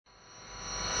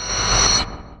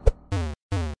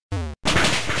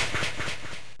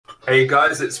Hey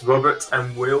guys, it's Robert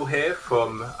and Will here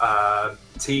from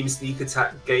Team Sneak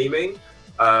Attack Gaming.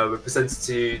 We're presented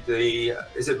to the,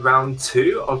 is it round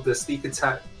 2 of the Sneak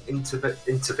Attack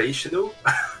Invitational?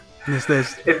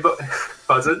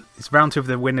 Pardon? It's round 2 of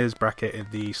the winners bracket of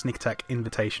the Sneak Attack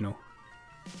Invitational.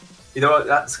 You know what,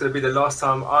 that's going to be the last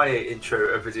time I intro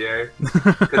a video.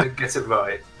 Couldn't get it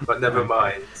right, but never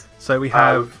mind. So we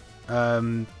have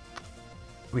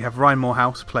Ryan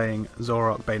Moorhouse playing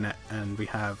Zoroark, Banette, and we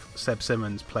have Seb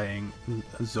Symonds playing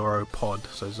Zoroark,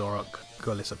 so Zoroark,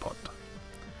 Golisopod.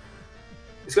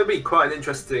 It's going to be quite an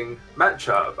interesting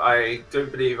matchup. I don't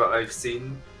believe I've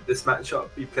seen this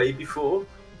matchup be played before,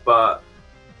 but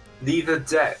neither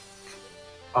deck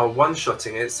are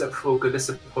one-shotting except for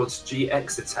Golisopod's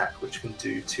GX attack, which can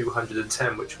do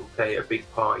 210, which will play a big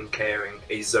part in carrying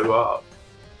a Zoroark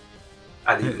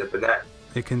and even a Banette.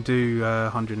 It can do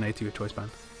 180 with choice band.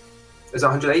 Is it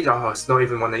 180? Oh, it's not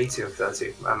even 180 or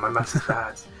 30. Man, my maths is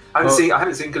bad. I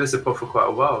haven't seen Golisopod for quite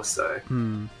a while, so.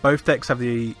 Both decks have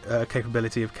the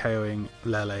capability of KOing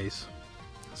Lele's,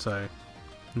 so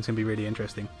it's going to be really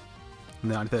interesting.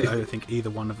 And I don't think either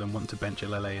one of them want to bench a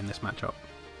Lele in this matchup.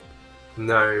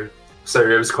 No. So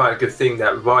it was quite a good thing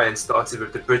that Ryan started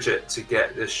with the Bridget to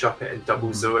get the Shuppet and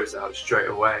double Zoras out straight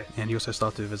away. And he also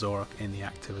started with a Zoroark in the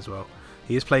active as well.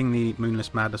 He is playing the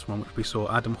Moonless Madness one, which we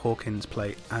saw Adam Hawkins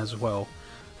play as well.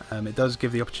 It does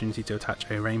give the opportunity to attach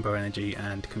a Rainbow Energy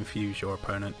and confuse your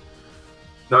opponent.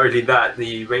 Not only that,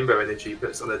 the Rainbow Energy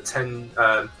puts on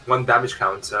a 1 damage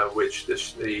counter, which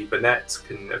the Banette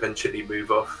can eventually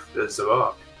move off the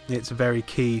Zoroark. It's very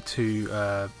key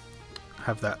to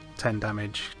have that 10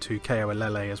 damage to KO a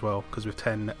Lele as well, because with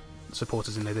 10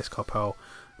 supporters in the discard pile,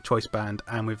 choice band,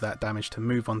 and with that damage to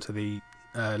move onto the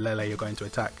Lele you're going to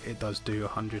attack, it does do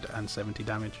 170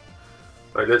 damage.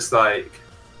 Well, it looks like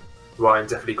Ryan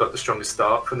definitely got the strongest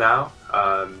start for now.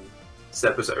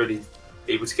 Seb was only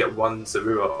able to get 1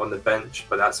 Zoroark on the bench,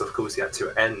 but that's of course he had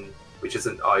to end, which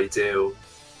isn't ideal.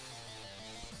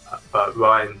 But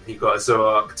Ryan, he got a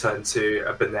Zoroark, turn 2,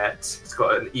 a Banette. He's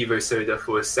got an Evo Soda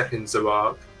for a second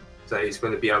Zoroark, so he's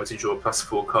going to be able to draw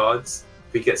 +4 cards.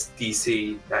 If he gets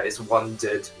DC, that is 1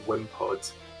 dead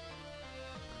Wimpod.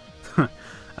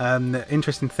 The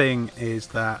interesting thing is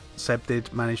that Seb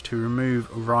did manage to remove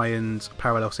Ryan's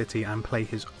Parallel City and play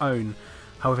his own.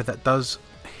 However, that does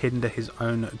hinder his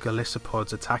own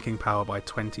Golisopod's attacking power by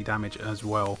 20 damage as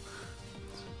well.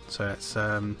 So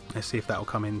let's see if that will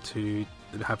come in to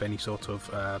have any sort of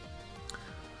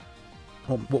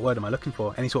what word am I looking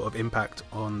for? Any sort of impact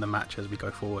on the match as we go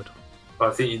forward.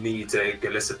 I think you need a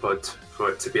Golisopod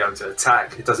for it to be able to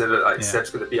attack. It doesn't look like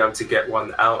Seb's going to be able to get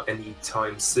one out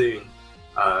anytime soon.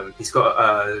 He's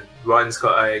got Ryan's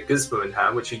got a Gizmo in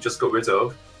hand, which he just got rid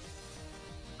of.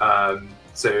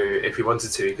 So if he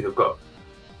wanted to, he could have got.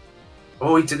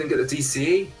 Oh, he didn't get the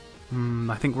DCE.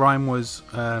 I think Ryan was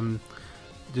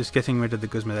just getting rid of the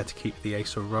Gizmo there to keep the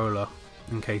Ace or Roller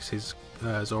in case his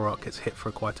Zoroark gets hit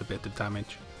for quite a bit of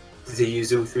damage. Did he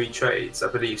use all 3 trades? I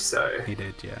believe so. He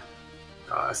did, yeah.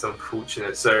 That's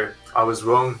unfortunate. So I was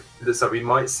wrong. It looks like we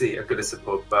might see a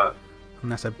Golisopod, but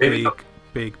and that's a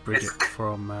big Bridget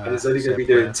from. And it's only going to be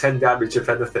doing 10 damage if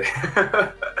anything.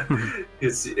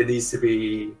 It needs to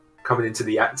be coming into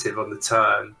the active on the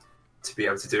turn to be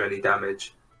able to do any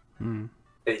damage.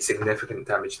 Any significant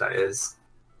damage, that is.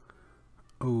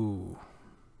 Ooh.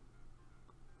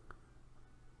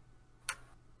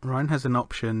 Ryan has an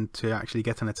option to actually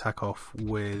get an attack off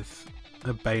with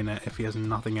a Banette if he has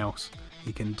nothing else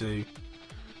he can do.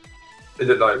 Is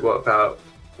it like, what, about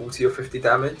 40 or 50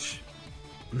 damage?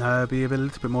 No, it'd be a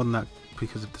little bit more than that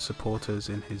because of the supporters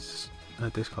in his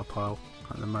discard pile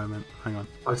at the moment. Hang on.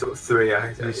 I took 3.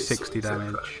 It's 60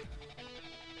 damage.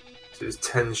 So it's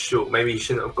 10 short. Maybe he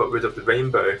shouldn't have got rid of the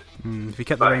Rainbow. If he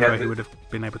kept the Rainbow, he would have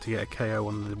been able to get a KO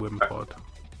on the Wimpod.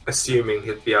 Assuming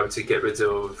he'd be able to get rid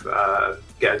of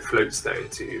get a Floatstone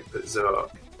to put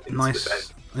Zoroark into the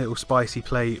bench. Little spicy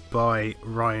play by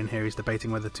Ryan here. He's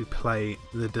debating whether to play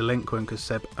the Delinquent because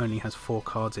Seb only has 4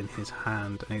 cards in his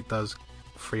hand, and it does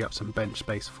free up some bench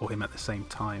space for him at the same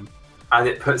time. And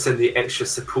it puts in the extra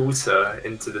supporter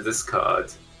into the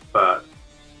discard, but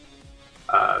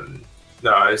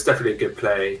no, it's definitely a good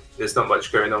play. There's not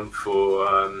much going on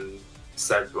for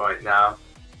Seb right now.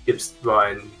 Gives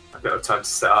Ryan a bit of time to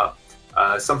set up.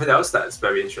 Something else that's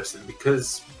very interesting,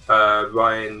 because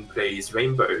Ryan plays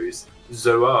Rainbows,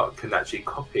 Zoroark can actually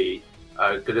copy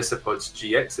Golisopod's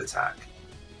GX attack.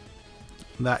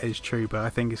 That is true, but I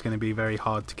think it's going to be very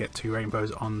hard to get 2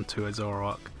 Rainbows onto a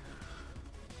Zoroark.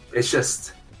 It's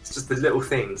just the little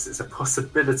things. It's a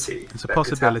possibility. It's a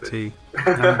possibility.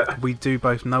 We do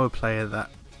both know a player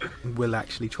that will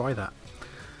actually try that.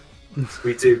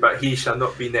 We do, but he shall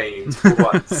not be named for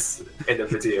once in the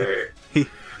video. He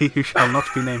who shall not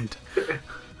be named.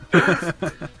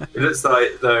 It looks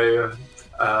like, though,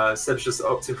 Seb's just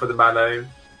opting for the Mallow.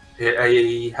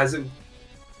 He hasn't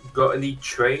got any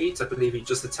trades. I believe he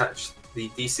just attached the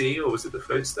DC, or was it the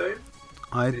Floatstone?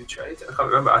 Did he trade? I can't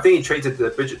remember. I think he traded the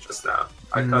Bridget just now.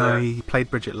 No, he played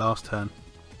Bridget last turn.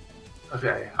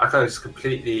 Okay, I kind of just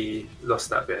completely lost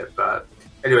that bit, but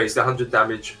anyways, the 100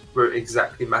 damage won't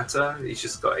exactly matter. He's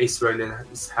just got Ace Roll in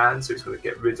his hand, so he's going to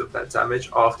get rid of that damage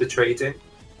after trading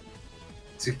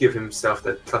to give himself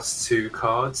the +2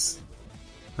 cards.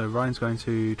 So Ryan's going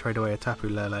to trade away a Tapu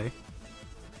Lele.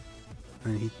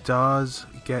 And he does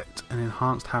get an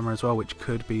enhanced hammer as well, which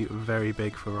could be very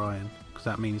big for Ryan, because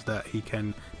that means that he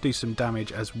can do some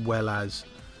damage as well as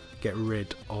get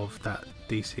rid of that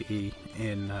DCE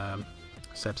in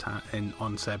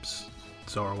on Seb's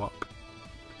Zoroark.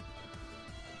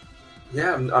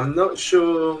 Yeah, I'm not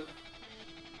sure.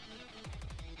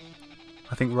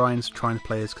 I think Ryan's trying to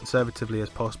play as conservatively as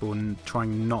possible and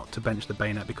trying not to bench the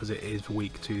Banette because it is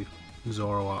weak to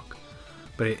Zoroark.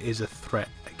 But it is a threat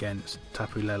against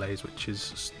Tapu Leles, which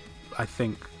is, I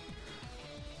think,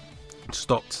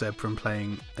 stopped Seb from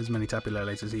playing as many Tapu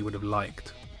Leles as he would have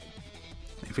liked.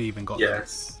 If he even got them.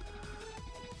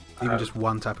 Even just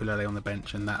one Tapu Lele on the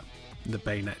bench and the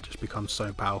Banette just becomes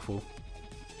so powerful.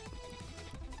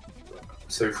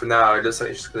 So for now, it looks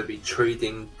like it's just going to be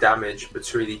trading damage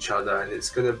between each other, and it's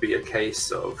going to be a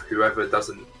case of whoever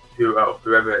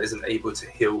isn't able to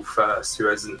heal first, who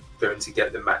isn't going to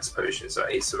get the max potions or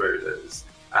Ace Rollers,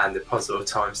 and the puzzle of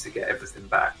times to get everything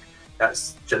back.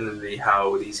 That's generally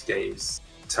how these games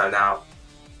turn out.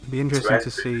 It'd be interesting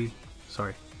to see.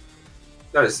 Sorry.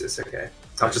 No, it's okay.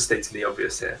 I'm just stating the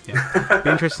obvious here. Yeah. It'd be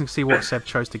interesting to see what Seb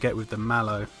chose to get with the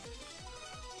Mallow.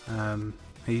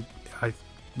 I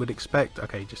would expect.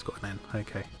 Okay, he just got an N.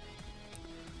 Okay.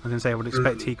 I was going to say, I would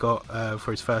expect he got,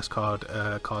 for his first card,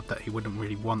 a card that he wouldn't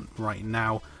really want right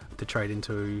now to trade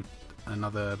into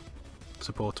another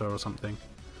supporter or something.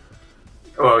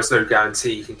 Well, there's no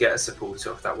guarantee you can get a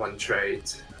supporter off that one trade.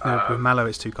 No, with Mallow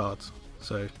it's 2 cards.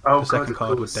 So the second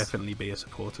card would definitely be a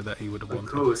supporter that he would have wanted.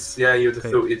 Of course, yeah, you would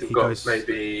have thought you'd have got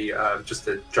maybe just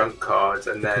a junk card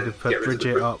and then could have put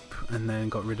Bridget up and then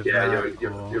got rid of that. Yeah,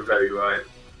 you're very right.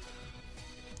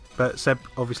 But Seb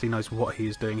obviously knows what he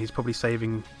is doing. He's probably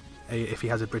saving, if he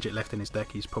has a Bridget left in his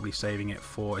deck, he's probably saving it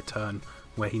for a turn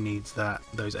where he needs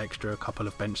those extra couple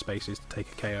of bench spaces to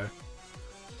take a KO.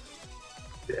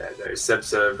 Yeah, no,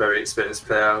 Seb's a very experienced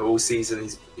player. All season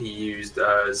he used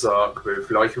Zoroark with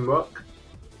Lycanroc.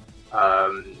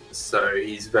 So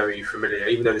he's very familiar,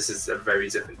 even though this is a very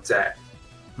different deck.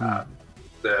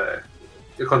 The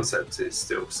concept is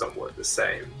still somewhat the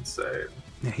same. So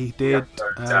yeah, he did.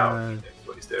 No doubt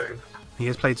what he's doing. He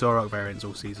has played Zoroark variants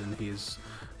all season.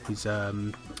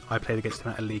 I played against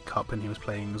him at a League Cup and he was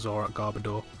playing Zoroark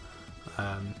Garbodor.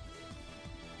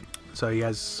 So he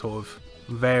has sort of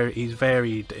he's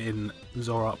varied in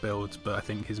Zoroark builds, but I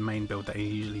think his main build that he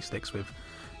usually sticks with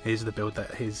is the build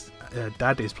that his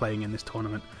dad is playing in this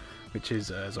tournament, which is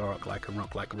Zoroark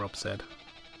like Rob said.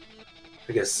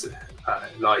 I guess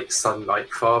like son, like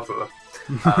father.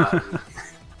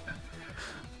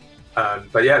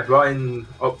 But yeah, Ryan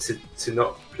opted to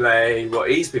not play what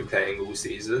he's been playing all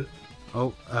season.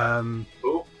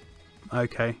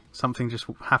 Okay, something just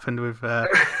happened with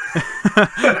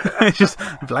it's just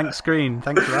blank screen.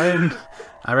 Thanks, Ryan.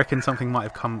 I reckon something might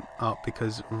have come up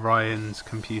because Ryan's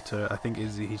computer, I think,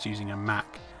 he's using a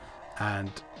Mac, and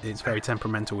it's very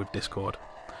temperamental with Discord.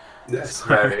 Yes,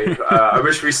 very. I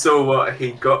wish we saw what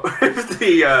he got with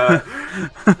the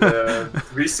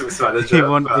resource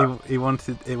manager. He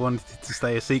wanted it to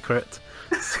stay a secret,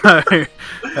 so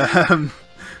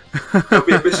it'll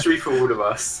be a mystery for all of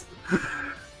us.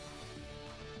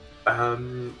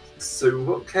 So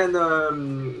what can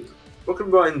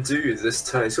Ryan do this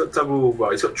turn? He's got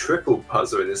triple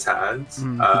puzzle in his hand.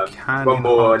 One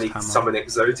more and he can summon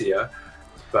Exodia.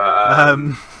 But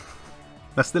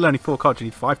that's still only 4 cards. You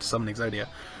need 5 to summon Exodia.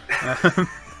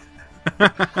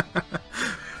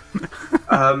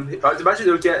 I'd imagine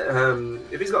he'll get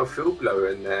if he's got a field blower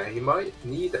in there, he might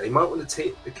need it. He might want to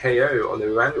take the KO on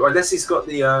the Orangutan, unless he's got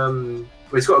the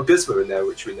he's got a Guzma in there,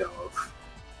 which we know of.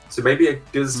 So maybe a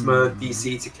Guzma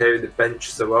DC to KO the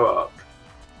bench Zoroark.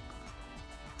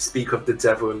 Speak of the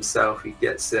devil himself, he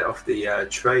gets it off the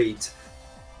trade.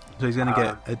 So he's going to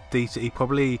get a DC. He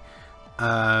probably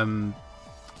one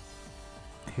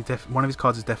of his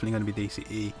cards is definitely going to be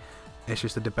DCE. It's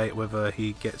just a debate whether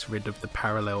he gets rid of the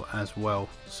parallel as well.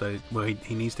 So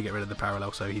he needs to get rid of the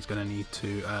parallel, so he's going to need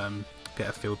to get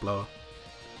a field blower.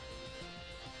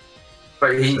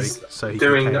 But he's so he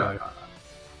doing. can KO.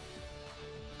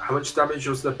 How much damage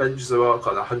was the bench Zoroark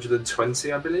on?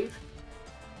 120, I believe.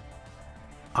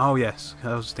 Oh yes,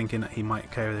 I was thinking that he might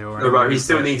KO the Orango. No, right. He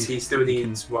still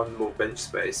needs one more bench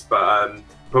space, but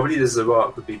probably the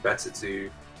Zoroark would be better to.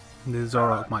 The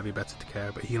Zoroark might be better to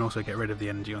KO, but he can also get rid of the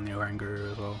energy on the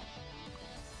Oranguru as well.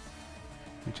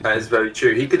 That is very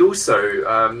true. He could also,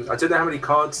 I don't know how many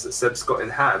cards that Seb's got in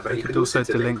hand, but he could also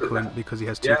delinquent because he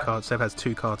has two cards. Seb has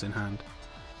 2 cards in hand.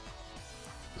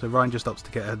 So Ryan just opts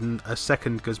to get a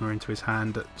second Guzma into his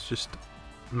hand. That's just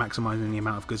maximising the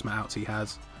amount of Guzma outs he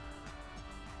has.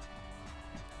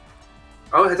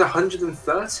 Oh, it had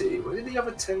 130. Where did the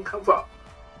other 10 come from?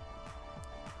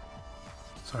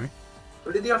 Sorry?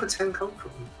 Where did the other 10 come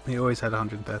from? He always had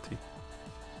 130.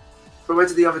 But where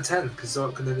did the other 10? Because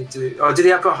Zoroark can only do... Oh, did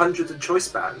he have 100 in choice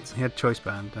band? He had choice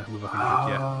band with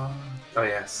 100, yeah. Oh,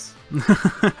 yes.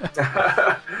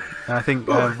 I think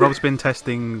Rob's been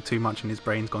testing too much and his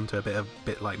brain's gone to a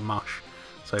bit like mush.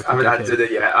 So I haven't added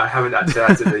it yet. I haven't actually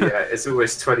added it yet. It's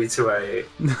always 20 to 8.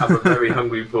 I'm a very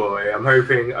hungry boy. I'm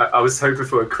hoping... I was hoping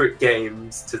for a quick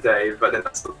games today, but then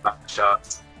that's not that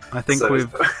shot. I think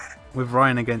with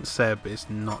Ryan against Seb, it's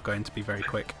not going to be very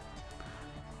quick.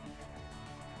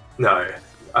 No.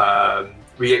 I'd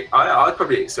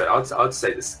probably expect... I'd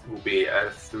say this will be a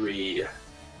 3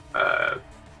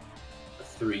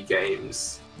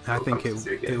 games. I think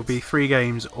it will be 3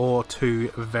 games or 2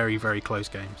 very, very close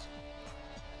games.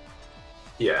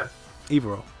 Yeah. Either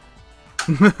or.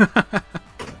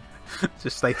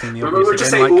 Just stating the obvious. Just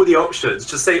say all the options.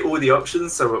 Just say all the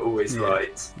options so we're always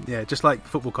right. Yeah, just like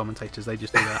football commentators, they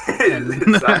just do that.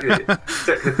 Exactly.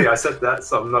 Technically, I said that,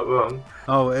 so I'm not wrong.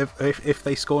 Oh, if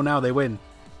they score now, they win.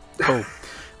 Cool.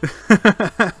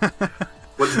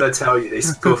 What did I tell you? They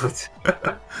scored.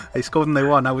 They scored and they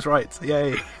won. I was right.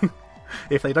 Yay.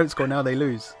 If they don't score now, they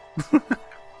lose.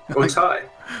 Or tie.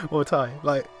 Or tie.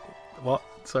 Like, what?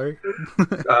 Sorry.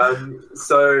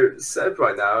 So Seb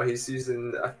right now he's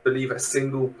using, I believe, a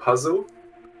single puzzle.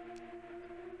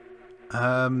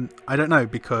 I don't know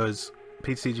because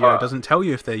PTCG doesn't tell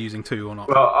you if they're using 2 or not.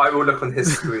 Well, I will look on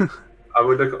his screen.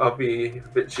 I'll be a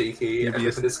bit cheeky and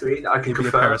look at the screen. I can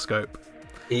confirm. Periscope.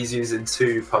 He's using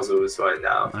 2 puzzles right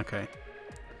now. Okay.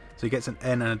 So he gets an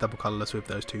N and a double colourless with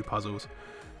those 2 puzzles.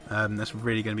 That's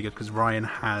really going to be good because Ryan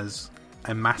has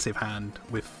a massive hand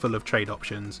with full of trade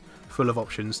options, full of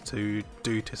options to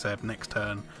do to Seb next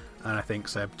turn, and I think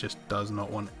Seb just does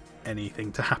not want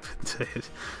anything to happen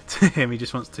to him. He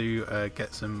just wants to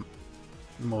get some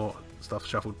more stuff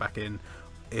shuffled back in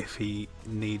if he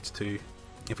needs to,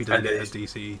 if he doesn't get a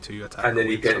DCE to attack. And then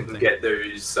he can get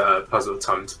those puzzle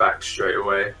times back straight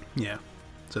away. Yeah.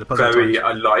 So the puzzle very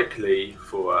unlikely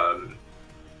for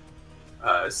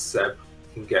Seb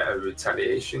can get a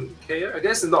retaliation KO. I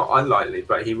guess it's not unlikely,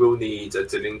 but he will need a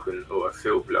delinquent or a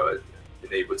field blower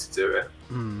in able to do it.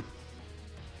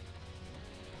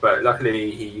 But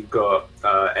luckily he got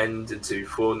end into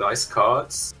 4 nice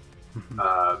cards.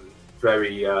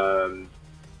 Very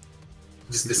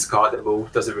just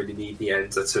discardable, doesn't really need the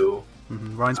ends at all.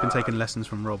 Ryan's been taking lessons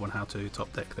from Rob on how to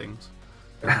top deck things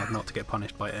and how not to get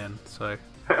punished by N, so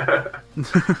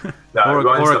no,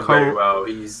 Ryan's done very well.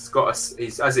 He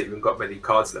hasn't even got many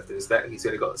cards left in his deck. He's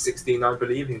only got 16, I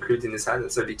believe, including his hand.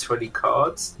 It's only 20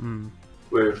 cards.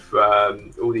 With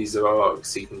all these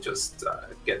Zoroarks, he can just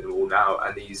get them all out,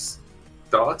 and he's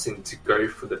starting to go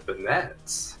for the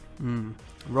Banette.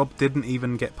 Rob didn't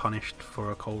even get punished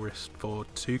for a Coal Wrist for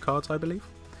 2 cards, I believe.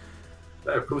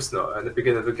 No, of course not. At the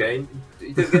beginning of the game,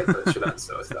 he didn't get punished for that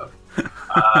sort of stuff.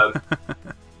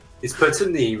 He's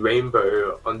putting the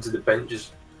rainbow onto the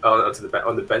benches, on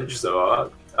the bench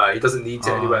Zoroark. He doesn't need it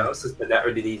anywhere else, but that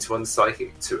only needs 1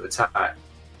 psychic to attack.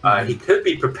 He could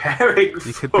be preparing.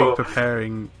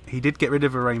 He did get rid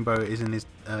of a rainbow. Is in his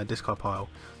discard pile.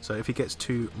 So if he gets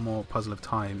 2 more puzzle of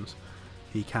times,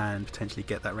 he can potentially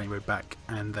get that rainbow back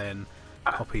and then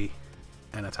copy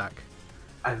an attack.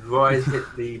 And Ryan hit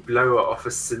the blower off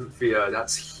of Cynthia.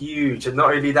 That's huge. And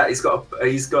not only that, he's got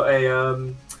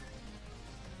a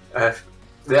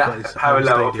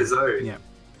parallel of his own. Yeah,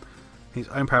 his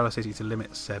own parallel city to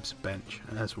limit Seb's bench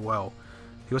as well.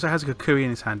 He also has a Kukui in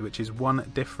his hand, which is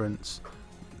 1 difference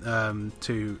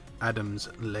to Adam's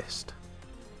list.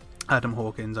 Adam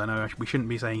Hawkins, I know we shouldn't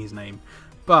be saying his name,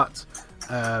 but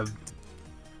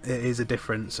it is a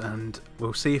difference, and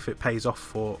we'll see if it pays off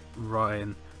for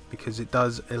Ryan, because it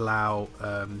does allow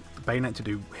Banette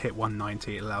to hit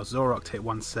 190, it allows Zoroark to hit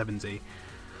 170.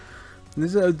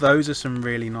 Those are some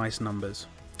really nice numbers.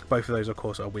 Both of those, of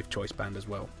course, are with choice band as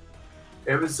well.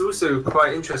 It was also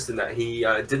quite interesting that he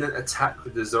didn't attack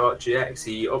with the Zoroark GX.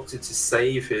 He opted to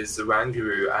save his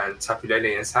Oranguru and Tapu Lele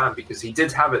in his hand because he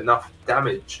did have enough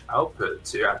damage output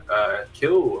to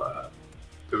kill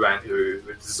Oranguru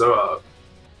with Zoroark.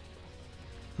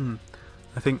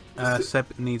 I think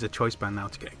Seb needs a choice band now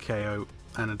to get a KO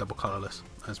and a double colourless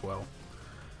as well.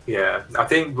 Yeah, I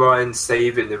think Ryan's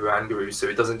saving the Oranguru so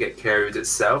it doesn't get KO'd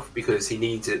itself because he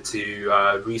needs it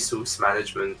to resource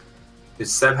management.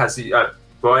 Because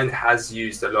Ryan has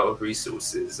used a lot of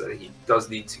resources and he does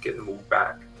need to get them all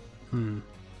back. And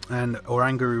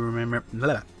Oranguru,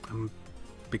 I'm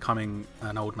becoming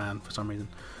an old man for some reason.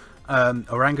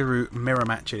 Oranguru mirror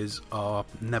matches are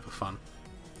never fun.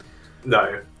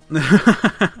 No.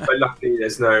 But luckily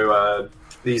there's no...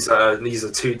 These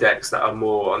are two decks that are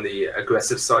more on the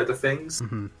aggressive side of things.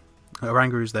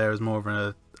 Oranguru's there as more of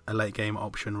a late game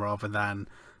option rather than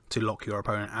to lock your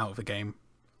opponent out of the game.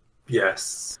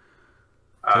 Yes.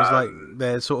 So it's like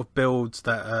there's sort of builds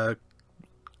that are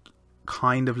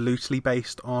kind of loosely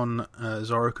based on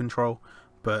Zoro control,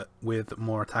 but with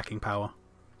more attacking power.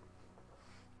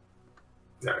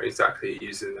 No, exactly.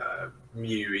 Using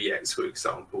Mew EX, for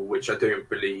example, which I don't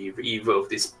believe either of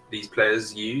these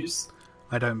players use.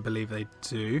 I don't believe they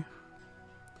do.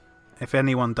 If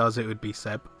anyone does, it would be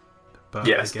Seb. But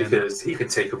yes, again, because he can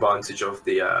take advantage of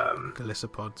the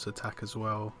Golisopod's attack as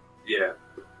well. Yeah.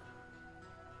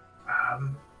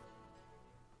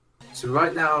 So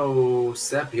right now,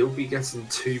 Seb, he'll be getting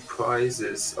 2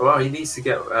 prizes. Well, he needs to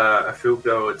get a Field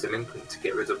Blower or Delinquent to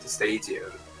get rid of the stadium.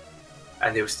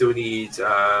 And he'll still need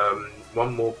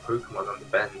 1 more Pokemon on the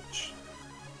bench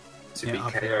to be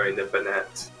KOing the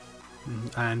Banette.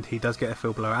 And he does get a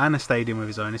Field Blower and a Stadium of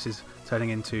his own. This is turning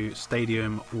into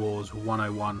Stadium Wars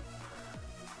 101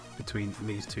 between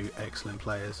these two excellent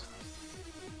players.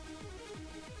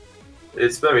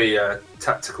 It's very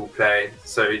tactical play.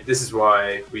 So this is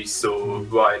why we saw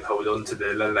Ryan hold on to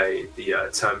the Lele the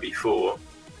turn before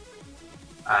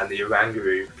and the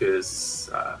Oranguru because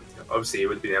obviously he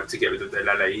would have been able to get rid of the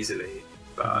Lele easily.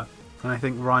 But and I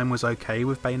think Ryan was okay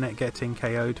with Banette getting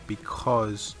KO'd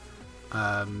because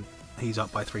he's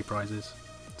up by 3 prizes.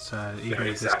 So even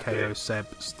if this KO, Seb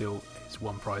still is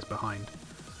 1 prize behind.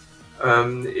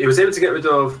 He was able to get rid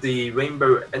of the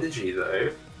Rainbow Energy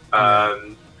though.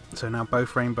 So now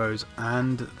both Rainbows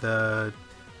and the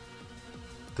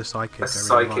Psychic.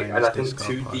 And I think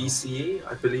 2 DCE.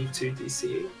 I believe 2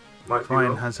 DCE.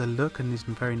 Ryan has a look and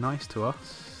isn't very nice to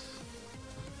us.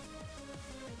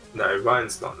 No,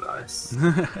 Ryan's not nice.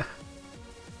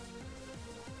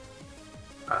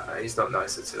 He's not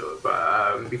nice at all.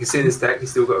 But you can see in his deck,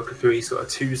 he's still got a Kukui. He's got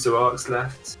 2 Zoroarks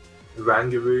left.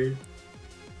 Oranguru.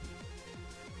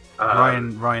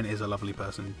 Ryan is a lovely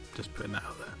person. Just putting that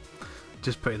out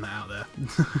there.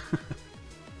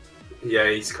 Yeah,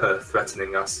 he's kind of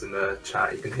threatening us in the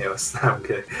chat. You can hear us now.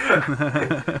 Okay.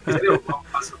 He's only got 1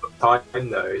 puzzle of time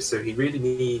though, so he really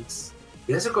needs.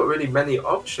 He hasn't got really many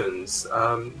options.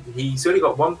 He's only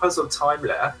got 1 puzzle of time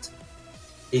left.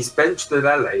 He's benched the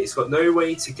Lele. He's got no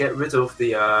way to get rid of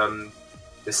the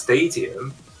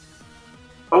stadium.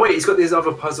 Oh wait, he's got this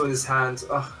other puzzle in his hand.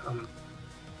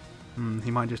 He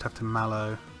might just have to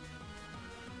mallow.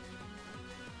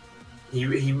 He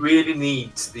really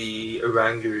needs the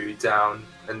Oranguru down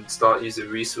and start using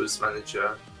resource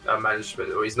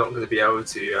management, or he's not going to be able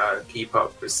to keep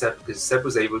up with Seb because Seb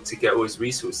was able to get all his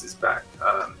resources back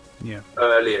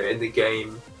earlier in the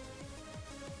game.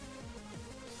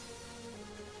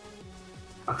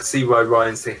 I can see why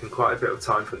Ryan's taking quite a bit of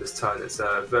time for this turn. It's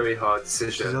a very hard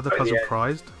decision. Was the other puzzle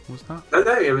prized? Was that?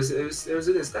 No, it was in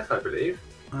his deck, I believe.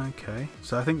 Okay,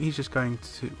 so I think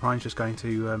Ryan's just going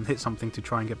to hit something to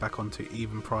try and get back onto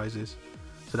even prizes.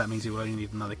 So that means he will only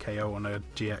need another KO on a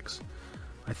GX.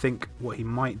 I think what he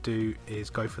might do is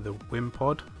go for the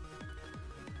Wimpod,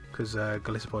 because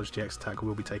Golisopod's GX attack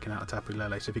will be taken out of Tapu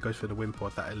Lele. So if he goes for the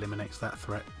Wimpod, that eliminates that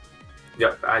threat.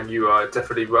 Yep, and you are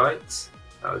definitely right.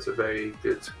 That was a very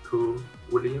good call,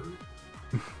 William.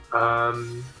 I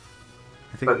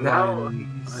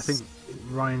think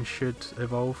Ryan should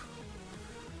evolve.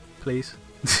 Please.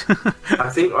 I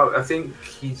think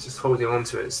he's just holding on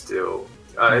to it still.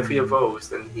 If he evolves,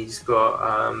 then he's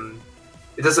got.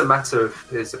 It doesn't matter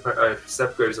if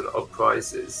Seb goes on odd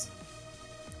prizes,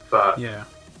 but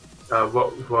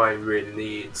what Ryan really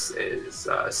needs is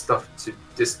stuff to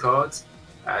discard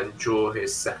and draw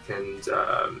his second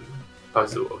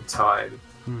puzzle of time.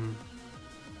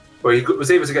 Well, he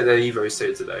was able to get the Evo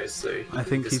so today, so I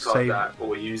think he's saved that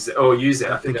or use it.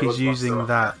 I think he's using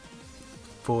that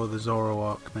for the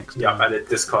Zoroark next time. Yeah, and it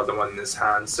discarded the one in his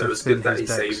hand, so it was good that he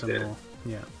saved it.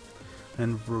 Yeah,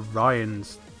 and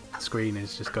Ryan's That screen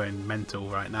is just going mental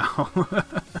right now.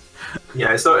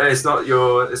 Yeah, it's not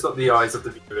the eyes of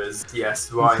the viewers.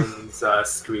 Yes, Ryan's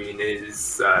screen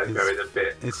is going a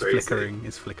bit crazy.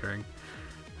 It's flickering.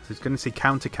 So he's going to see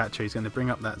counter catcher. He's going to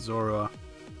bring up that Zoroark,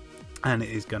 and it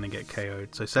is going to get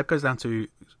KO'd. So Seb goes down to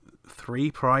 3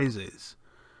 prizes,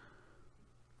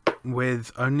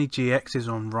 with only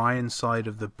GXs on Ryan's side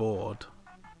of the board.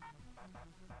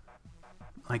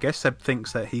 I guess Seb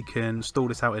thinks that he can stall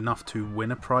this out enough to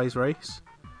win a prize race.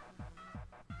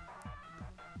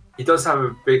 He does have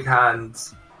a big hand,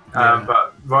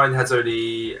 but Ryan has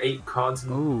only 8 cards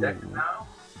in the deck now.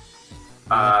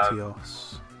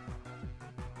 Latios.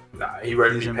 Nah, he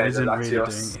won't be playing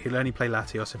Latios. He'll only play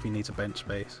Latios if he needs a bench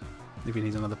space. If he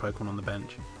needs another Pokemon on the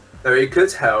bench. No, it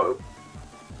could help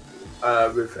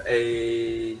with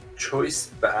a choice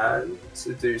band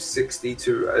to do 60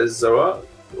 to a Zoroark.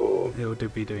 Or... He'll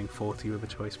be doing 40 with a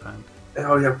choice band.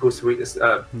 Oh yeah, of course, weakness,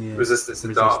 resistance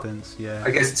to dark. Yeah. I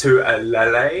guess to a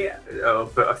Lele,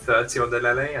 put a 30 on the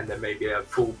Lele, and then maybe a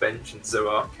full bench and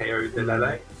Zoroark KO the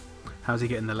Lele. How's he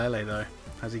getting the Lele though?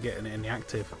 How's he getting it in the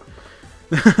active?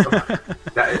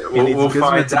 We'll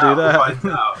find out.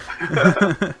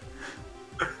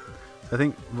 I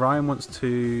think Ryan wants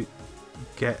to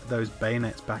get those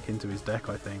Banettes back into his deck,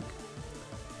 I think.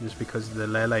 Just because the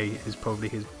Lele is probably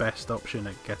his best option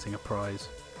at getting a prize.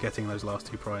 Getting those last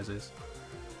 2 prizes.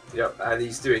 Yep, and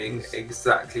he's doing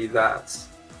exactly that.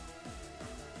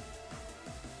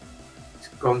 He's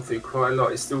gone through quite a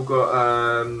lot. He's still got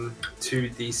 2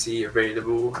 DC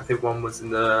available. I think one was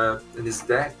in his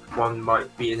deck. One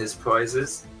might be in his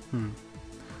prizes.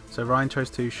 So Ryan chose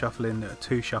to shuffle in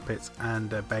 2 Shuppets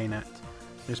and a Banette,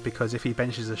 just because if he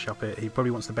benches a Shuppet, he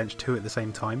probably wants to bench 2 at the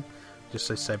same time, just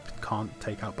so Seb can't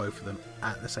take out both of them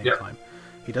at the same time.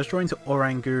 He does draw into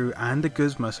Oranguru and a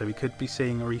Guzma, so we could be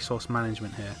seeing a resource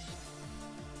management here.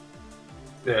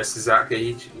 Yes,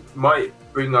 exactly. He might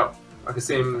bring up... I can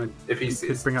see him if he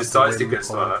decides to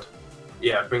Guzma.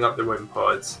 Yeah, bring up the Wind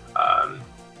Pod.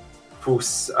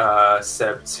 Force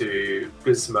Seb to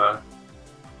Guzma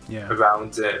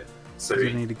around it, so the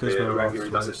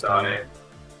Oranguru doesn't die.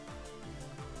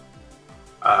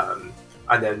 And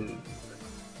then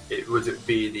it wouldn't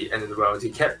be the end of the world.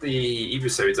 He kept the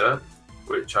Evosoda,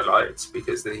 which I liked,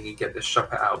 because then he can get the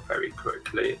Shuppet out very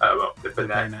quickly. The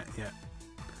Banette.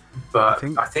 But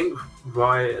I think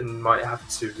Ryan might have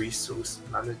to resource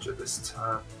manager this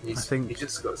turn. He's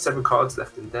just got 7 cards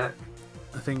left in deck.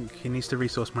 I think he needs to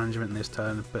resource management this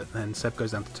turn, but then Seb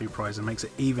goes down to 2 prizes and makes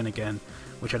it even again,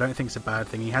 which I don't think is a bad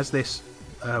thing. He has this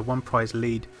 1 prize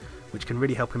lead, which can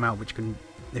really help him out, which can,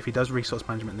 if he does resource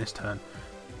management this turn,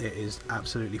 it is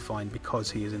absolutely fine because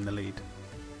he is in the lead.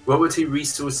 What would he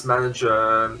resource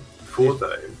manager for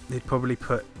though? He'd probably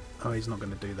put... Oh, he's not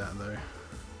going to do that though.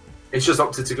 He's just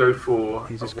opted to go for...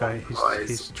 He's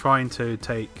trying to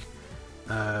take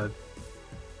 1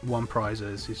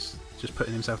 prizes. He's just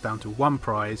putting himself down to 1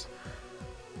 prize.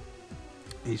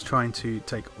 He's trying to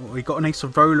take... Oh, he got an Ace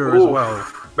of Roller as well.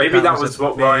 Maybe that was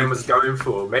what Ryan was going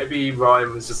for. Maybe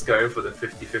Ryan was just going for the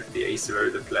 50-50 Ace of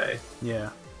Roller play. Yeah.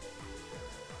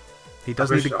 He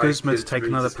does need a Guzma to take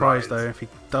another prize though. If he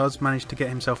does manage to get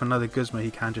himself another Guzma,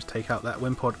 he can just take out that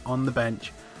Wimpod on the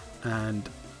bench, and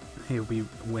he'll be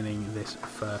winning this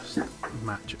first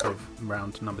match of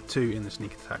round number 2 in the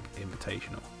Sneak Attack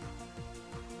Invitational.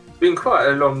 It's been quite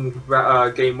a long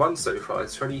game 1 so far.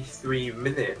 It's 23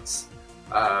 minutes.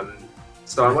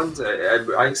 So I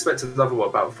wonder, I expect another,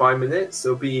 about 5 minutes?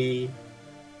 It'll be...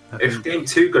 If game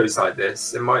 2 goes like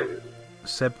this, it might...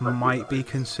 Seb might be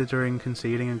considering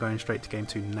conceding and going straight to game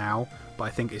 2 now, but I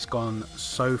think it's gone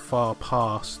so far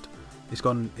past.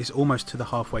 It's almost to the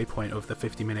halfway point of the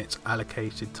 50 minutes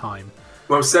allocated time.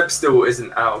 Well, Seb still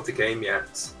isn't out of the game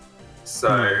yet,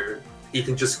 so he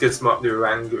can just Guzma up the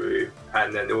Oranguru,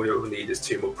 and then all he'll need is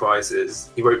 2 more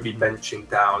prizes. He won't be benching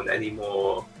down any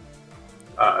more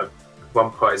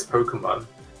 1 prize Pokemon,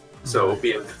 so it'll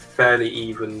be a fairly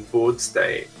even board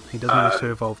state. He does manage to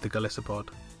evolve the Golisopod,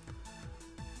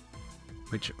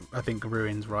 which I think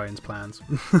ruins Ryan's plans.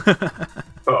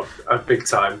 Well, a big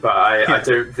time, but I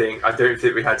don't think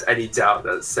we had any doubt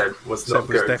that Seb was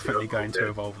definitely going to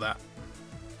evolve that.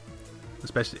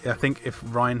 Especially, I think if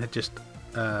Ryan had just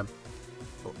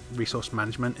resource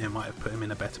management, it might have put him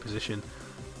in a better position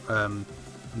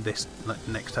this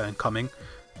next turn coming.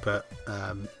 But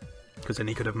because then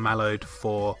he could have mallowed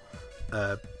for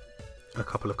a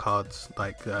couple of cards,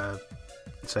 like.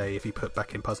 Say if he put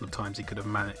back in Puzzle of Times, he could have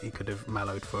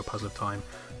mallowed for a Puzzle of Time,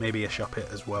 maybe a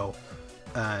Shuppet as well,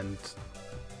 and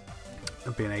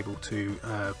being able to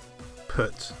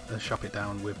put a Shuppet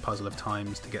down with Puzzle of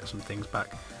Times to get some things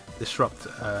back disrupt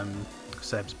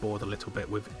Seb's board a little bit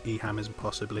with E-hammers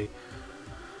possibly.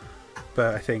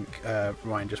 But I think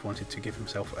Ryan just wanted to give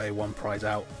himself a one prize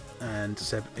out, and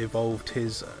Seb evolved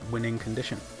his winning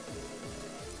condition.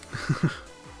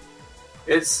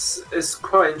 It's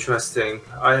quite interesting.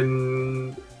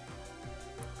 Ryan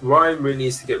really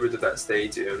needs to get rid of that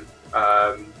stadium.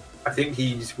 I think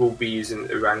he will be using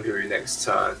Oranguru next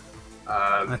turn.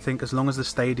 I think as long as the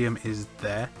stadium is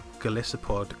there,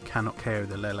 Golisopod cannot KO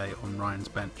the Lele on Ryan's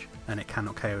bench, and it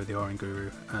cannot KO the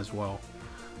Oranguru as well.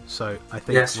 So I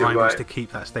think Ryan wants to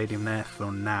keep that stadium there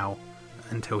for now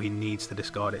until he needs to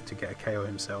discard it to get a KO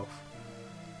himself.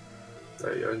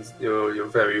 So you're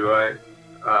very right.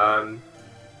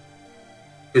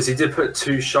 Because he did put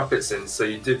 2 Shuppets in, so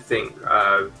you did think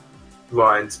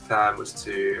Ryan's plan was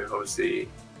to obviously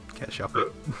get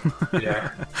Shuppet.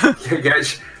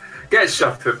 Get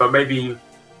Shuppet, but maybe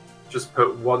just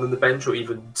put 1 on the bench or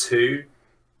even 2.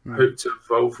 Hope to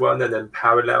evolve 1 and then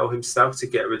parallel himself to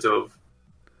get rid of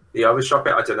the other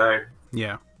Shuppet. I don't know.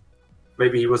 Yeah.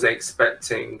 Maybe he wasn't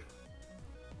expecting.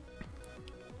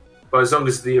 But as long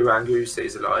as the Oranguru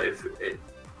stays alive,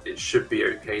 it should be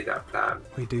okay, that plan.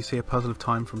 We do see a puzzle of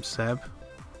time from Seb.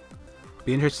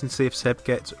 Be interesting to see if Seb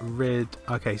gets rid.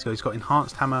 Okay, so he's got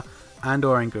Enhanced Hammer and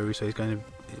Oranguru, so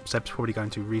Seb's probably going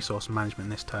to Resource Management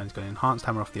this turn. He's going to Enhanced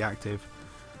Hammer off the active,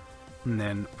 and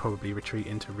then probably retreat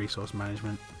into Resource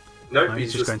Management. Nope, no,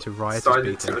 he's just going to Riot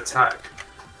to attack.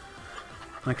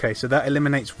 Okay, so that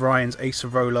eliminates Ryan's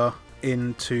Acerola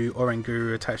into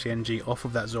Oranguru, attach the NG off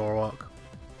of that Zoroark.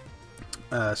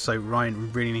 So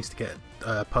Ryan really needs to get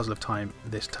Puzzle of Time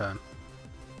this turn,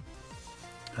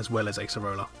 as well as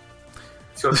Acerola.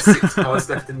 He's got 6 cards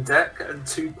left in deck and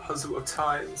 2 Puzzle of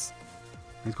Times.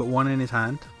 He's got 1 in his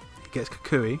hand. He gets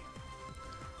Kukui.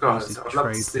 God, I'd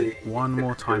love to see one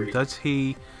more time. Does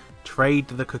he trade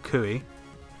the Kukui?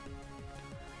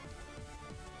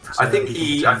 So I think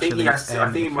he has to.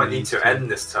 I think he might need to end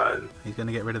this turn. He's going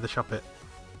to get rid of the Shuppet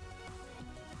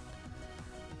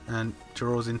and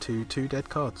draws into 2 dead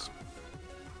cards.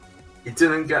 He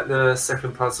didn't get the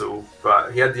second puzzle,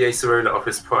 but he had the Acerola off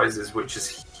his prizes, which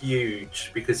is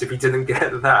huge, because if he didn't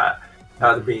get that, that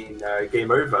would have been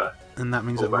game over. And that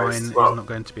means that Ryan is not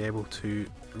going to be able to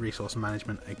Resource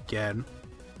Management again.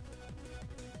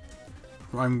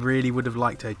 Ryan really would have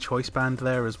liked a Choice Band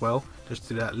there as well, just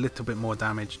to do that little bit more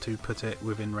damage to put it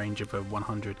within range of a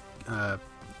 100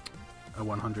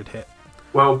 hit.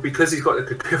 Well, because he's got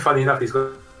the Kukui, funny enough, he's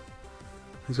got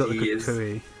the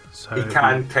Kukui. So he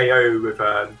can KO with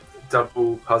a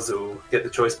double puzzle, get the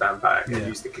Choice Band back, and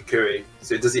use the Kukui.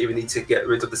 So it doesn't even need to get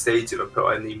rid of the stadium and put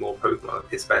any more Pokemon on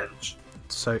his bench.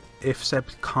 So if Seb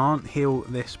can't heal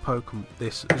this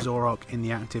Zoroark in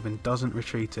the active and doesn't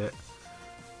retreat it,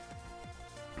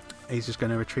 he's just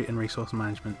going to retreat in Resource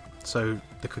Management. So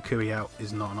the Kukui out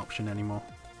is not an option anymore.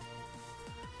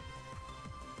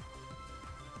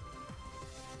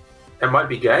 It might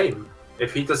be game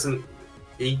if he doesn't.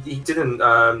 He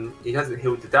hasn't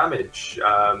healed the damage.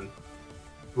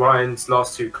 Ryan's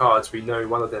last 2 cards, we know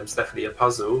one of them's definitely a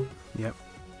puzzle. Yep.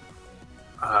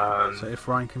 So if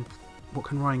Ryan can, what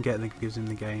can Ryan get that gives him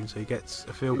the game? So he gets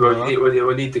a Field Blower.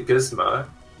 We'll need the Guzma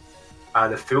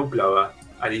and a Field Blower,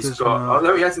 and he's got. Oh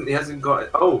no, he hasn't. He hasn't got.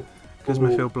 Oh,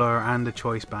 Guzma, Field Blower, and a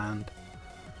Choice Band.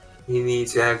 He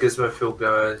needs Guzma, Field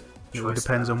Blower. It all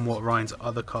depends on what Ryan's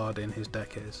other card in his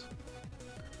deck is.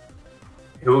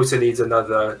 He also needs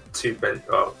another 2 bench.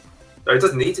 Oh, no, he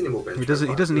doesn't need any more bench. He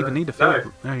doesn't even need a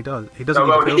Field. No, he does. He doesn't. No,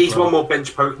 well, need he needs 1 more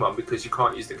bench Pokemon because you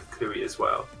can't use the Kukui as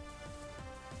well.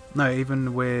 No,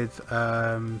 even with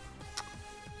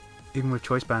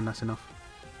Choice Band, that's enough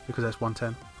because that's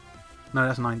 110. No,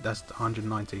 that's 9. That's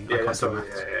 190. Yeah, that's all.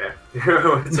 Yeah.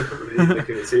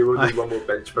 So he will need 1 more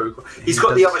bench Pokemon. He's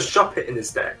got the other Shuppet in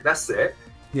his deck. That's it.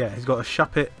 Yeah, he's got a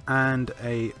Shuppet and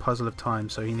a Puzzle of Time,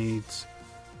 so he needs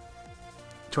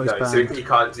Choice Band. So he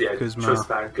can't. Yeah, Guzma, Choice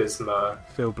Band, Guzma,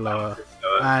 Field Blower,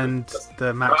 and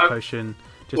the Max Potion.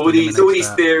 Just all these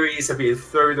theories have been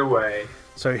thrown away.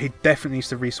 So he definitely needs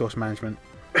the Resource Management.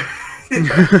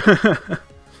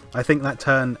 I think that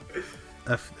turn,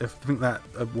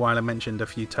 while I mentioned a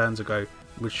few turns ago,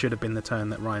 which should have been the turn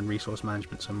that Ryan Resource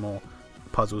Management some more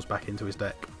puzzles back into his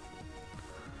deck.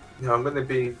 Yeah, I'm going to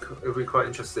be. It'll be quite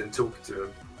interested in talking to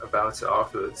him about it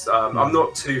afterwards. I'm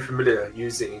not too familiar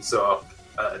using Zoroark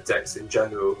decks in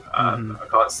general. I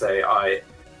can't say I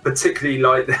particularly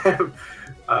like them.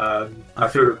 I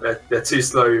feel they're too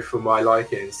slow for my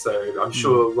liking, so I'm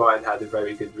sure Ryan had a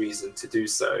very good reason to do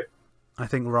so. I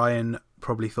think Ryan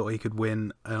probably thought he could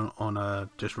win on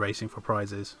just racing for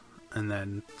prizes, and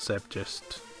then Seb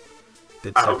just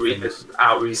did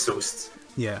out-resourced.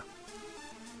 Yeah.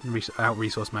 out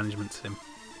resource management him.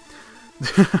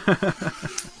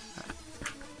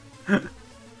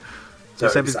 So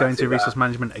Seb is going to resource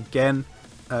management again,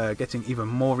 getting even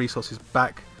more resources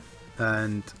back,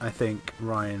 and I think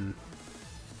Ryan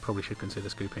probably should consider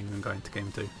scooping and going to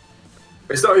game 2.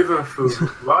 It's not over for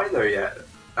Rhino yet.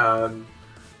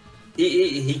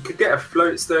 He could get a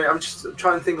float stone. I'm just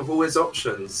trying to think of all his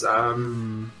options.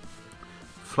 Float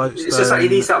stone, it's just like he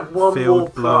needs that one more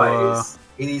blower. prize.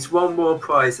 He needs one more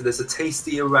prize, and there's a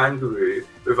tasty Orangaroo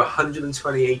with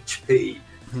 120 HP. He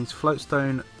needs float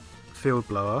stone, field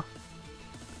blower.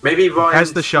 Maybe Ryan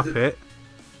has the Shuppet,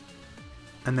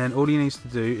 and then all he needs to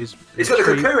do is he's got the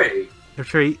Kukui.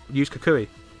 Retreat, use Kukui.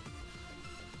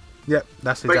 Yep,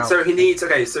 that's his Wait, out. so he needs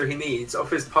off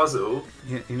his puzzle.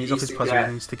 He needs off his puzzle.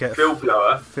 He needs to get field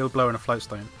blower, and a float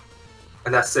stone,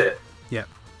 and that's it. Yeah,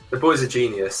 the boy's a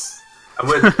genius. And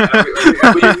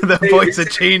the boy's a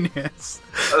genius.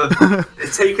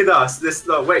 It's taken us this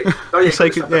long. Wait, oh yeah,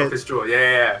 off his draw.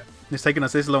 Yeah. It's taken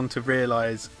us this long to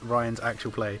realise Ryan's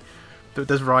actual play. But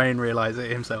does Ryan realise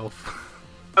it himself?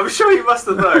 I'm sure he must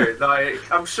have known. Like,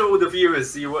 I'm sure the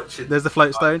viewers you watching. There's the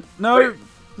float stone. No. Wait.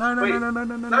 No.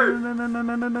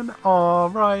 Oh,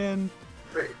 Ryan.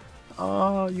 Wait.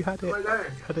 Oh, you had it. You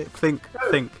had it. Think.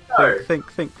 Think.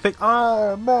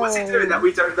 Oh, no. What's he doing that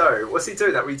we don't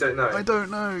know? I don't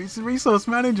know. It's resource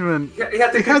management. Yeah, he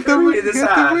had the Kukui in his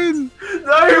hand. Win.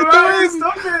 No, Ryan,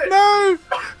 stop it. No.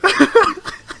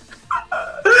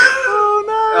 Oh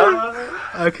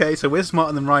no. Okay, so we're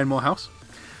smarter than Ryan Moorhouse.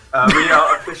 We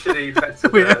are officially better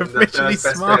than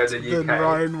smarter than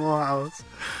Ryan Moorhouse.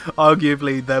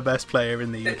 Arguably the best player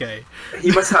in the UK.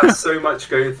 He must have so much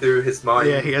going through his mind.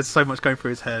 Yeah, he has so much going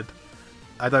through his head.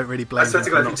 I don't really blame him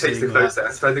for not seeing that.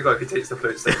 I swear to God, if he takes the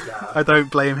float stone now. I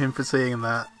don't blame him for seeing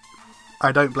that.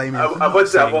 I don't blame him. I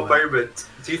wonder at what moment.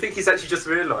 Do you think he's actually just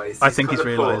realised? I think he's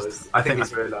realised. I think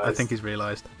he's realised. I think he's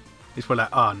realised. He's probably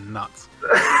like, oh, nuts.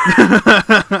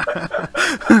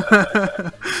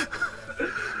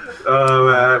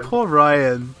 Oh man. Poor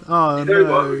Ryan. Oh you know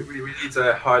what? We need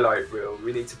to highlight reel.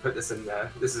 We need to put this in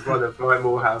there. This is one of Ryan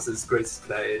Moorhouse's greatest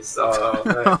players. Oh,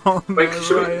 man. Oh, wait,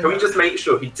 can we just make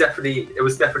sure it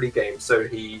was definitely game, so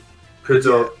he could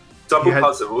have double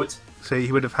puzzled. So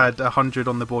he would have had 100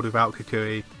 on the board without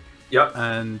Kukui. Yep.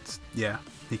 And yeah,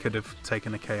 he could have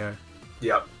taken a KO.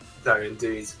 Yep. No,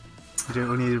 indeed. All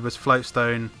he needed was float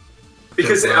stone.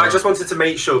 Because I just wanted to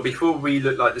make sure before we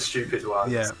look like the stupid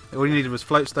ones. Yeah, all he needed was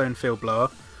float stone, field blower.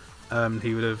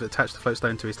 He would have attached the float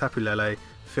stone to his Tapu Lele,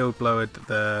 field blowered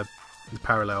the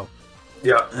parallel.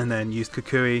 Yeah. And then used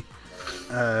Kukui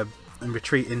and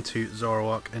retreat into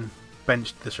Zoroark and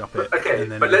benched the Shuppet. Okay,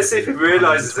 but let's see if he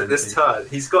realises at this turn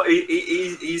he's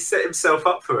set himself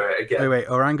up for it again. Wait,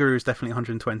 Orangaroo is definitely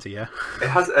 120, yeah?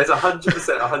 It's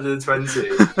 100%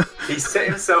 120. He's set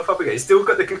himself up again. He's still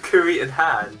got the Kukui in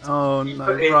hand. Oh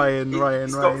no, Ryan.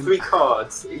 He's got 3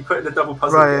 cards. He put in the double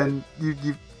puzzle. Ryan,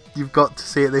 you've got to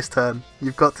see it this turn.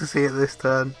 You've got to see it this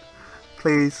turn.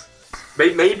 Please.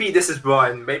 Maybe this is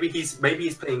Ryan. Maybe he's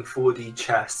playing 4D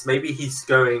chess. Maybe he's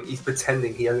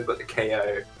pretending he hasn't got the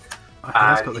KO.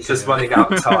 And he's just running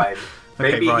out of time.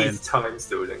 Okay, maybe Ryan. he's time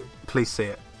stalling. Please see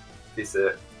it. Please see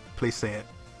it. Please see it.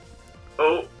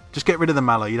 Oh. Just get rid of the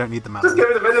mallow. You don't need the mallow. Just get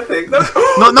rid of anything. No.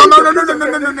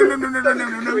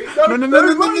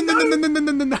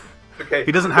 No. Okay.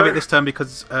 He doesn't have it this turn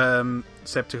because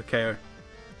Seb took a KO.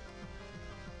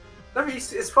 No,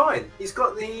 it's fine. He's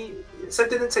got the. Seb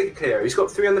didn't take a KO. He's got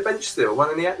 3 on the bench still,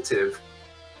 1 in the active.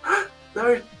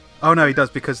 No. Oh no, he does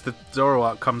because the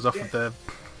Zoroark comes off of the.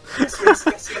 Yes.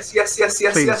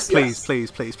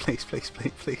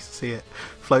 Please see it.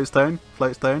 Float stone.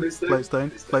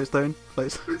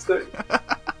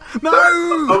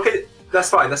 No! Okay, that's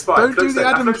fine. Don't do the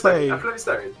Adam play. A float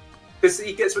stone. Because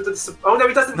he gets rid of the... Oh no,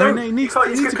 he doesn't. No, he needs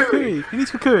Kukui. He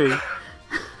needs Kukui.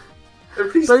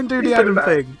 Don't do the Adam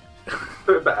thing.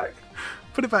 Put it back.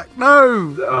 Put it back.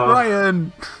 No! Oh.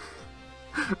 Ryan!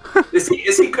 Is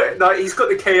he good? No, he's got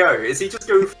the KO. Is he just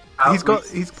going... I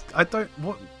don't...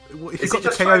 What if you got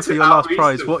the KO for your last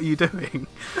prize, what are you doing?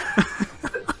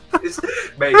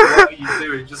 Mate, what are you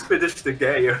doing? Just finish the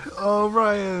game. Oh,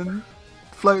 Ryan.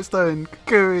 Floatstone,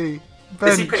 Kukui,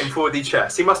 bench. Is he playing 4D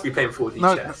chess? He must be playing 4D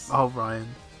chess. Oh,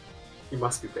 Ryan. He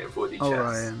must be playing 4D chess. Oh,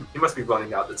 Ryan. He must be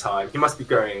running out the time. He must be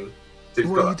going...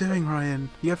 What are you doing, Ryan?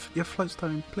 You have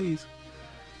Floatstone, please.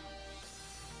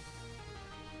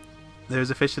 There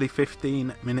is officially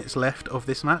 15 minutes left of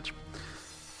this match.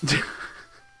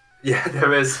 Yeah,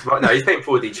 there is. Right now, he's playing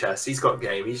 4D chess. He's got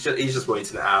game. He's just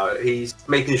waiting it out. He's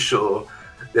making sure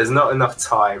there's not enough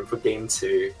time for game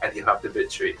 2, and he'll have the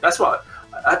victory. That's what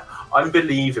I'm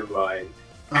believing, Ryan.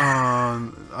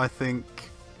 I think.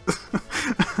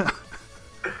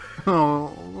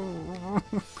 Oh.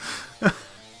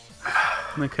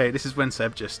 Okay, this is when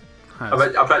Seb just has.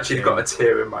 I've actually got a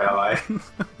tear in my eye.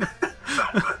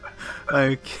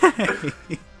 Okay.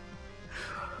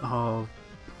 Oh.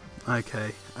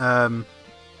 Okay.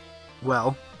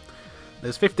 Well,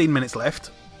 there's 15 minutes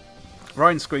left.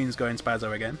 Ryan's screen's going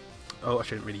spazzo again. Oh, I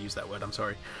shouldn't really use that word. I'm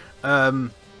sorry.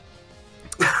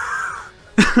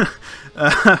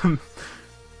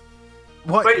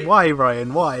 Why,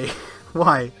 Ryan? Why?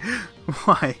 Why?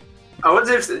 I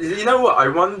wonder if you know what? I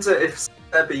wonder if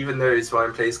Seb even knows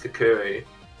Ryan plays Kakuri.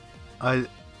 I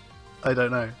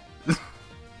don't know.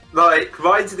 Like,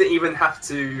 Ryan didn't even have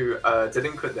to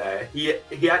delinquent there. He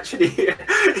actually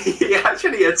he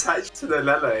actually attached to the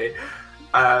Lele,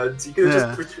 and he could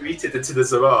have just retreated into the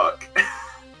Zoroark.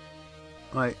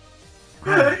 Like.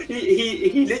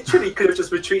 he literally could have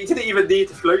just retreated. He didn't even need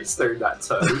the float stone that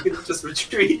turn. He could have just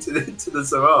retreated into the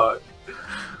Zoroark.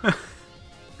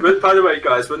 But by the way,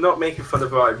 guys, we're not making fun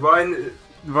of Ryan.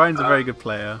 Ryan's a very good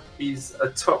player. He's a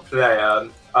top player.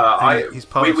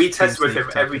 We test with him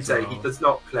every day. Well. He does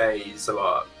not play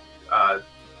Zoroark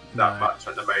that much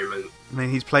at the moment. I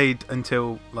mean, he's played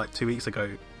until like 2 weeks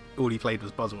ago. All he played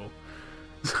was Buzzwole.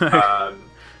 So.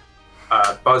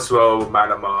 Buzzwole,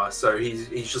 Manamar, so he's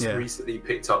just recently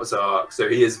picked up Zoroark, so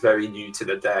he is very new to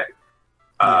the deck.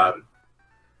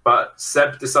 But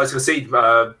Seb decided to concede.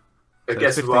 I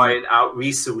guess 15... Ryan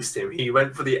out-resourced him. He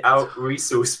went for the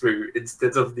out-resource route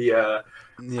instead of the...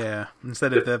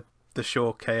 instead of the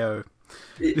sure KO.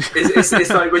 It's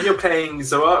like when you're playing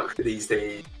Zoroark these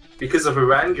days, because of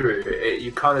Oranguru,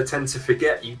 you kind of tend to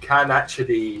forget you can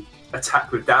actually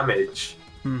attack with damage.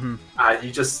 Mm-hmm.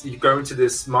 And you go into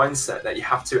this mindset that you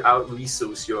have to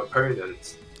out-resource your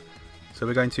opponent. So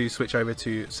we're going to switch over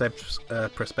to Seb's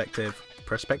perspective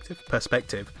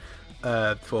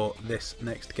for this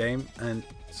next game, and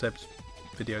Seb's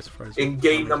videos frozen. In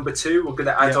game number 2, we're going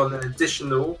to add on an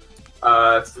additional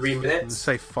 3 minutes. Let's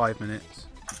say 5 minutes.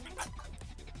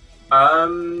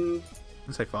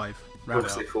 Let's say 5. We'll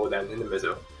say 4 then, in the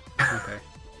middle. Okay.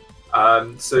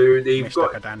 So they've Mr.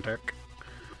 got... Pedantic.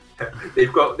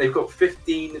 They've got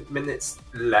 15 minutes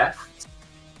left.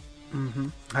 Mm-hmm.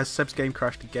 Has Seb's game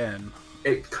crashed again?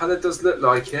 It kind of does look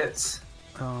like it.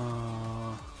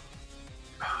 Oh,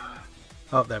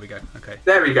 there we go. Okay.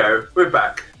 There we go. We're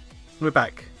back. We're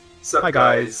back. Sup, hi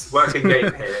guys. Working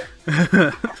game here.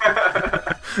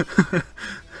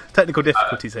 Technical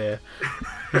difficulties here.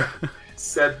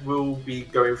 Seb will be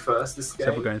going first this game.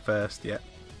 Seb will going first, yeah.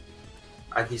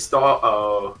 And he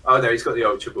oh no, he's got the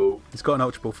Ultra Ball. He's got an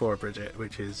Ultra Ball for a Bridget,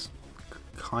 which is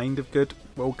kind of good.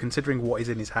 Well, considering what is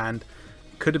in his hand,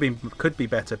 could be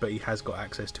better, but he has got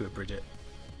access to a Bridget.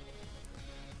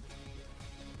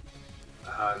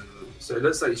 So it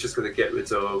looks like he's just going to get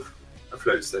rid of a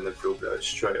Floatstone and Field Blower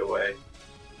straight away.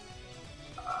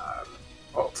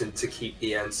 Opting to keep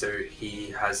EN, so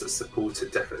he has a supporter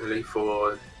definitely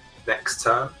for next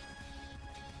turn.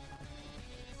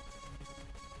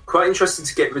 Quite interesting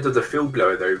to get rid of the Field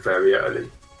Blower though very early,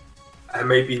 and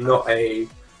maybe not a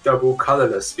double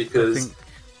colourless because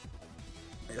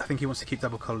I think he wants to keep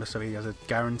double colourless so he has a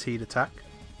guaranteed attack.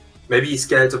 Maybe he's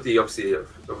scared of the of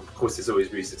course there's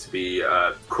always reason to be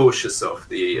cautious of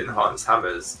the enhanced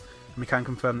hammers. We can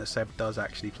confirm that Seb does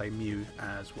actually play Mew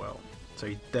as well, so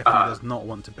he definitely does not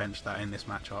want to bench that in this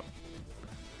matchup.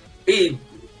 He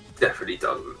definitely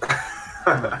doesn't.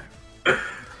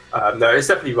 No, it's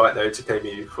definitely right though to play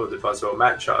Mew for the Buzzwole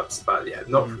matchups, but yeah,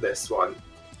 not for this one.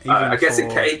 I guess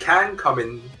it can come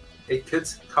in. It could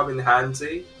come in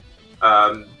handy.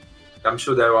 I'm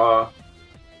sure there are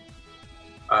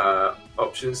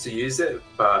options to use it,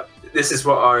 but this is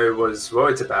what I was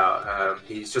worried about.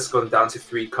 He's just gone down to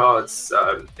 3 cards.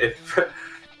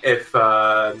 If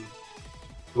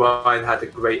Ryan had a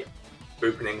great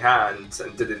opening hand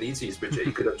and didn't need to use Bridget,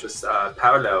 he could have just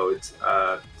paralleled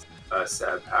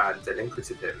Seb and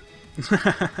delinquented him,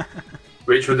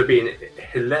 which would have been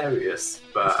hilarious.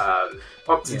 But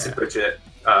opting to Bridget,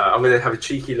 I'm going to have a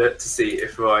cheeky look to see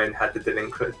if Ryan had the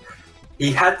delinquent.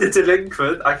 He had the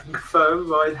delinquent. I can confirm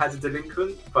Ryan had a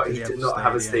delinquent, but he did not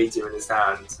have a stadium in his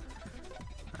hand.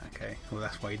 Okay, well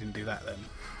that's why he didn't do that then.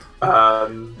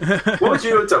 What would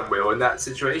you have done, Will, in that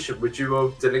situation? Would you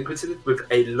have delinquented with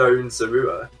a lone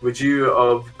Zorua? Would you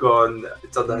have done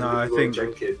that with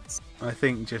Jenkins? I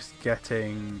think just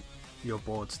getting your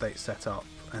board state set up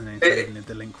and then saving a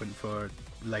delinquent for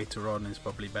later on is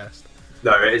probably best.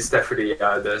 No, it's definitely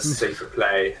the safer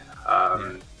play.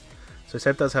 So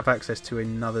Seb does have access to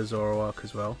another Zoroark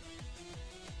as well.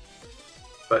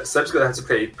 But Seb's going to have to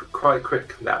play quite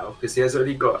quick now because he has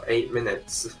already got 8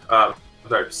 minutes. No,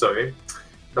 sorry.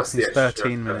 That's the extra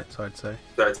 13 minutes, I'd say.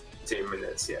 13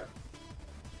 minutes, yeah.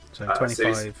 So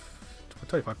 25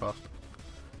 past.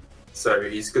 So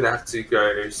he's going to have to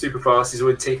go super fast. He's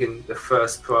already taken the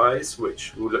first prize,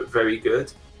 which will look very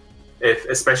good,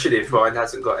 especially if Ryan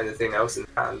hasn't got anything else in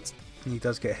hand. He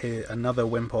does get here another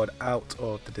Wimpod out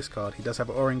of the discard. He does have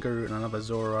Oranguru and another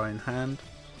Zoroark in hand.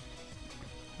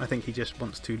 I think he just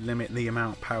wants to limit the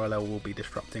amount Parallel will be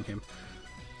disrupting him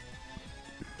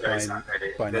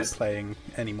by not playing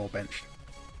any more bench.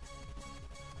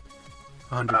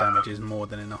 100 damage is more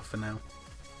than enough for now.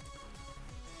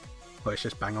 Well, it's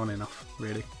just bang on enough,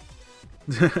 really.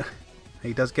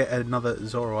 He does get another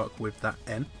Zoroark with that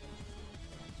N.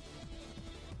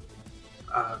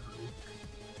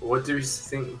 What do you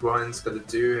think Ryan's going to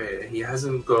do here? He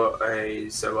hasn't got a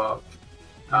Zoroark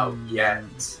out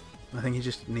yet. I think he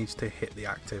just needs to hit the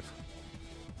active.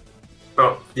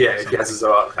 Oh, yeah, if he has a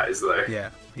Zoroark, that is though.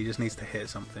 Yeah, he just needs to hit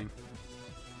something.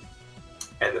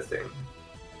 Anything.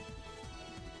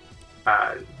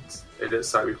 And it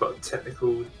looks like we've got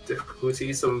technical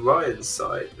difficulties on Ryan's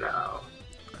side now.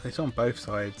 It's on both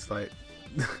sides, like...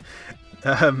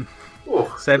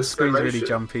 Oh, Seb's screen's really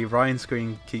jumpy, Ryan's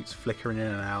screen keeps flickering in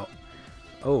and out.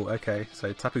 Oh, okay,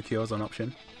 so Tapu Cure's on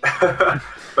option.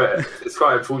 But it's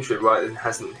quite unfortunate Ryan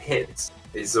hasn't hit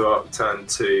his Zoroark turn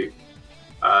 2.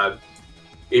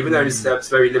 Even though Seb's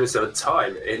very limited on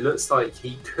time, it looks like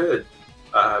he could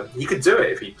do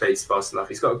it if he plays fast enough.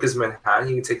 He's got a Gizmo in hand,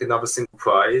 he can take another single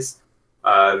prize.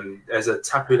 There's a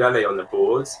Tapu Lele on the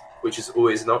board, which is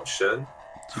always an option. Do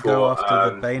you go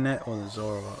after the Banette or the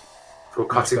Zoroark? For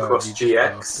cutting across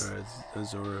GX. After a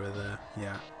Zoroark there,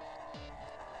 yeah.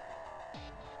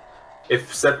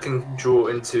 If Seb can draw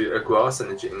into a Grass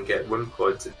Energy and get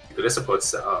Wimpod to Golisopod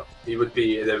set up, he would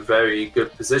be in a very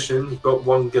good position. He's got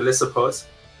one Golisopod.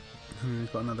 He's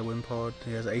got another Wimpod.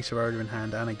 He has Ace Eroder in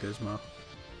hand and a Guzma.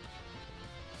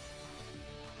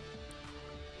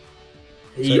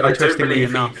 I don't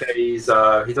believe he plays.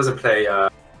 He doesn't play here,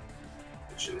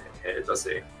 does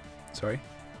he? Sorry?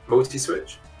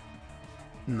 Multi-switch?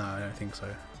 No, I don't think so.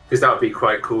 Because that would be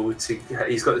quite cool.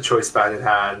 He's got the choice band in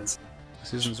hand.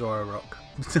 This isn't Zoroark.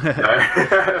 No.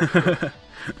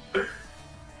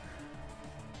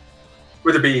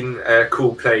 Would have been a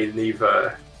cool play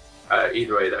either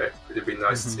way though. Would have been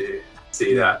nice to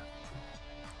see that.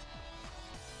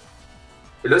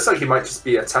 It looks like he might just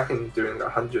be attacking doing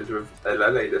 100 with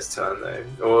Lele this turn though.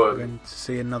 Or we're going to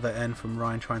see another N from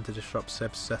Ryan trying to disrupt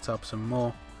Seb's setup some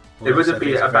more. It wouldn't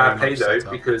be a bad play though,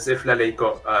 because if Lele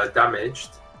got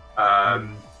damaged,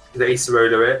 the Ace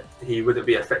Roller it, he wouldn't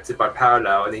be affected by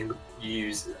Parallel, and he would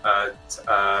use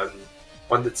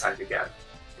Wonder Tag again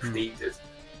if needed.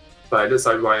 But it looks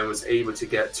like Ryan was able to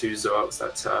get 2 Zoroarks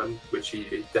that turn, which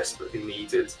he desperately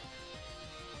needed.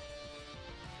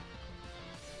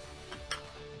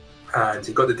 And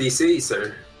he got the DC,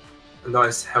 so a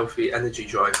nice healthy energy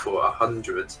drive for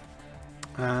 100.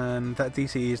 And that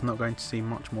DC is not going to see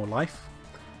much more life,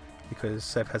 because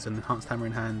Seb has an Enhanced Hammer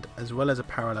in hand, as well as a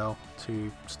Parallel to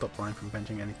stop Ryan from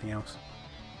benching anything else.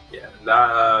 Yeah,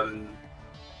 that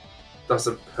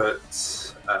doesn't put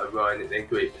Ryan in a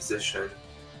great position.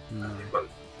 We've got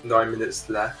 9 minutes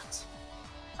left,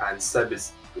 and Seb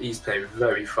he's playing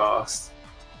very fast,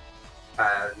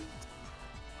 and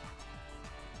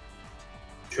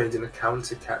trading a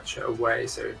counter catcher away,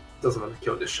 so he doesn't want to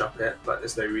kill the Shuppet, but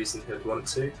there's no reason he would want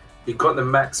to. He got the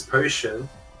max potion,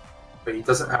 but he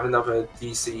doesn't have another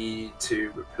DC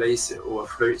to replace it or a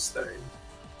float stone.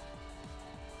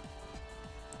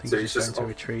 I think he's just going to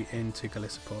retreat into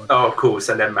Golisopod. Oh, of course,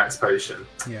 and then max potion.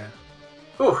 Yeah.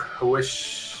 Oh, I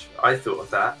wish I thought of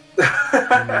that.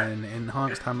 And then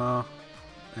Enhanced Hammer,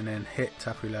 and then hit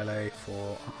Tapu Lele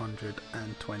for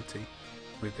 120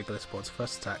 with the Golisopod's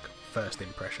first attack, first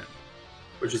impression.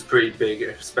 Which is pretty big,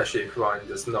 especially if Ryan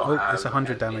does not have... it's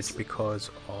 100 damage because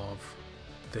of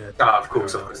the... of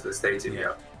course, the stadium,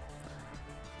 yeah.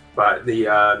 But the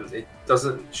it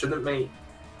shouldn't make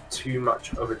too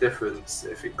much of a difference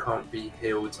if it can't be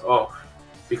healed off,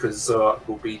 because Zoroark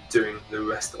will be doing the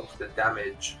rest of the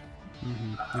damage.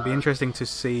 It'd be interesting to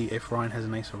see if Ryan has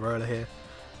an Ace of Roller here,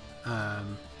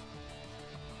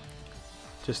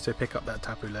 just to pick up that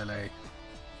Tapu Lele,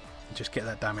 just get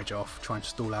that damage off, try and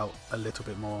stall out a little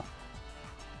bit more.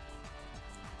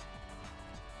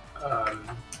 I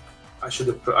should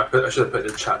have put in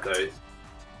the chat though.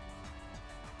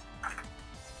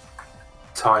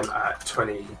 Time at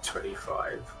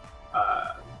 20:25,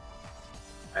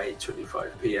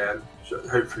 8:25 PM.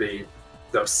 Hopefully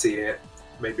they'll see it.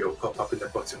 Maybe it'll pop up in the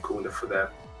bottom corner for them.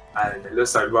 And it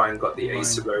looks like Ryan got the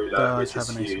Ace Roller, which is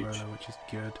huge. Ace Roller, which is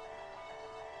good.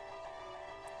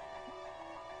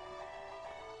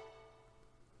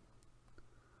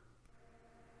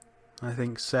 I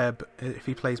think Seb, if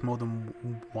he plays more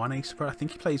than one Ace Roller, I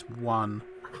think he plays one.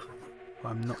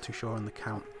 I'm not too sure on the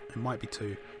count. It might be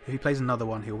two. If he plays another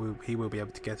one, he will be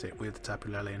able to get it with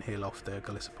Tapu Lele and heal off the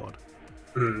Golisopod.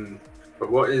 But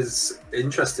what is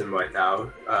interesting right now,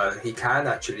 he can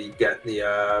actually get the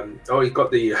he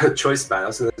got the choice ban. I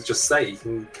was going to just say he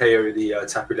can KO the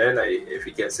Tapu Lele if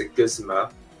he gets a Guzma.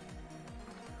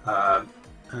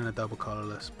 And a double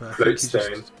colorless, but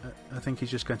I think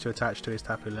he's just going to attach to his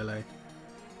Tapu Lele.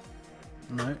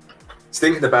 No. He's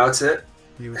thinking about it.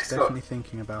 He was definitely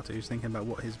thinking about it. He was thinking about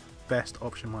what his best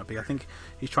option might be. I think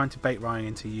he's trying to bait Ryan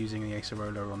into using the Ace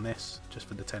Roller on this, just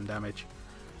for the 10 damage.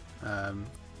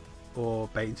 Or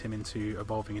bait him into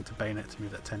evolving into Banette to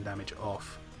move that 10 damage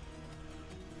off.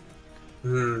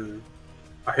 I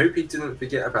hope he didn't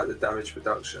forget about the damage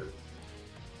reduction.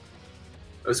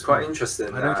 It was quite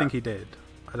interesting. I don't think he did.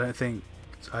 I think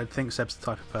Seb's the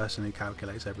type of person who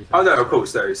calculates everything. Oh no, of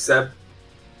course though.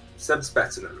 Seb's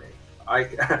better than me.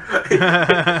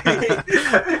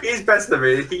 He's better than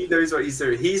me. He knows what he's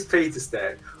doing. He's played this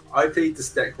deck. I played this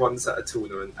deck once at a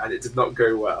tournament and it did not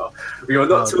go well. We will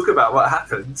not talk about what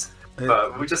happened,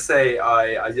 but we'll just say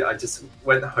I just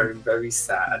went home very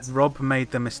sad. Rob made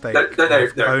the mistake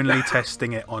of only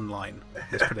testing it online.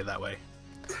 Let's put it that way.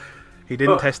 He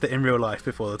didn't test it in real life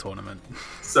before the tournament.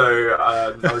 So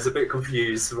I was a bit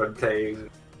confused when playing.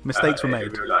 Mistakes were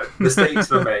made. Mistakes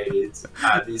were made,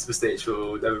 and these mistakes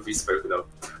will never be spoken of.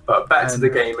 But back to the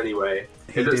game anyway.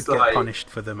 He did get punished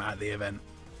for them at the event.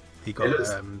 He got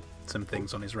some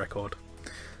things on his record.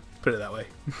 Put it that way.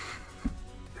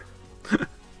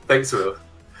 Thanks, Will.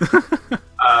 It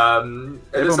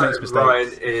looks like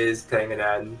Ryan is playing an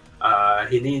N.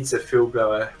 He needs a field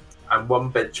blower and one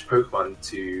bench Pokemon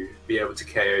to be able to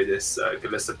KO this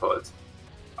Golisopod.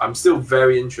 I'm still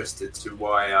very interested to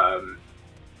why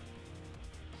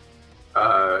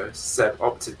Seb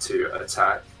opted to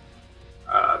attack.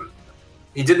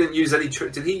 He didn't use any.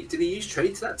 Did he use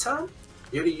trades that turn?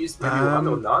 He only used maybe one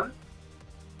or none.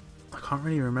 I can't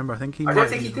really remember. I think he. I don't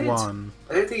think he did. One.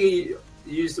 I don't think he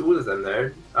used all of them though.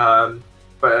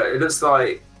 But it looks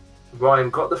like Ryan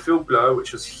got the field blow,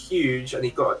 which was huge, and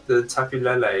he got the Tapu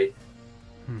Lele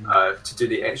to do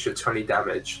the extra 20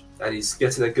 damage, and he's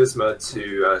getting a Guzma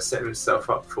to set himself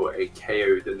up for a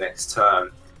KO the next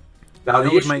turn. Now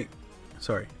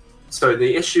So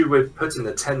the issue with putting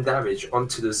the 10 damage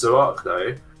onto the Zoroark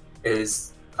though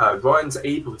is Ryan's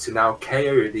able to now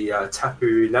KO the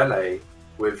Tapu Lele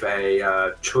with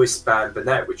a choice band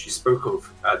Banette, which you spoke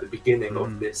of at the beginning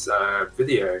of this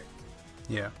video.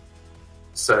 Yeah.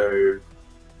 So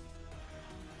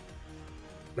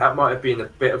that might have been a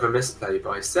bit of a misplay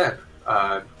by Seb.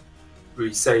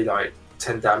 We say like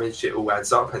 10 damage, it all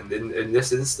adds up, and in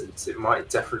this instance, it might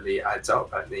definitely add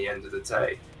up at the end of the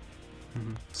day.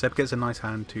 Seb gets a nice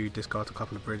hand to discard a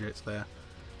couple of Bridgets there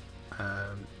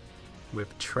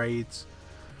with trades.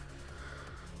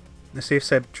 Let's see if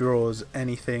Seb draws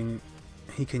anything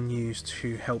he can use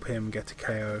to help him get a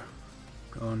KO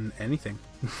on anything.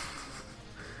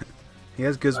 He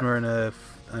has Guzma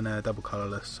and a double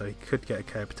colorless, so he could get a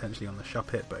KO potentially on the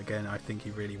Shuppet, but again I think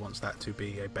he really wants that to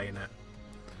be a Banette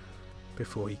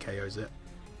before he KOs it.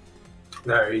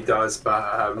 No, he does,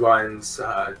 but Ryan's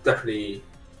definitely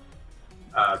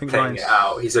playing it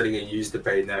out. He's only going to use the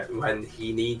Banette when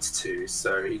he needs to,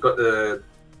 so he got the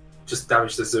just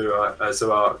damage the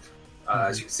Zoroark.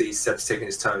 As you can see, Seb's taking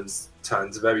his turns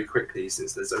very quickly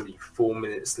since there's only 4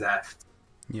 minutes left.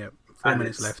 Yep, 4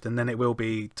 minutes left, and then it will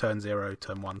be turn 0,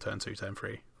 turn 1, turn 2, turn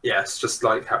 3. Yes, just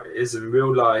like how it is in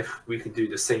real life, we can do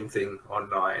the same thing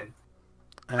online.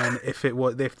 And if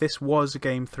this was a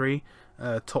game 3,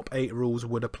 top 8 rules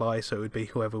would apply, so it would be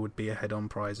whoever would be ahead on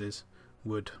prizes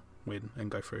would win and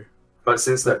go through. But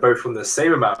since they're both on the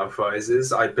same amount of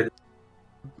prizes, I've been.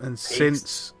 And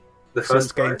since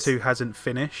game 2 hasn't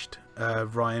finished,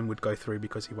 Ryan would go through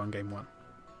because he won game 1.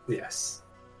 Yes.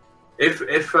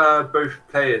 If both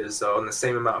players are on the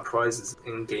same amount of prizes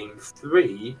in game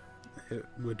 3, it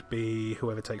would be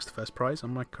whoever takes the first prize.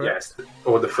 Am I correct? Yes,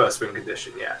 or the first win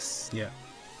condition. Yes. Yeah.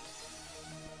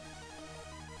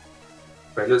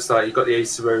 But it looks like you got the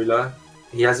Ace Roller.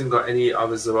 He hasn't got any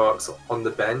other Zoroarks on the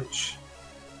bench,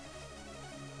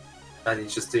 and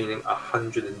he's just dealing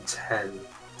 110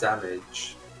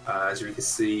 damage. As we can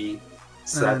see,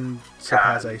 Seb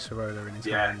has Ace Roller in his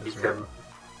hand as well.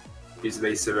 Use the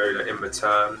Ace Roller in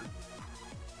return.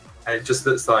 And it just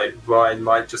looks like Ryan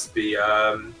might just be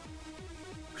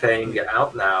playing it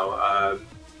out now.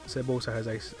 Seb also has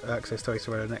access to Ace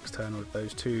Arena next turn with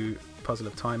those 2 Puzzle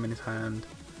of Time in his hand.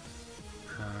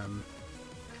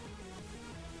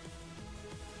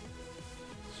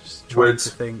 Just trying to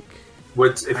think.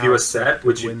 If you were Seb,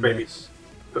 would you maybe? This.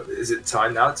 Is it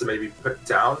time now to maybe put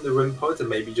down the Wind Pod and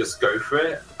maybe just go for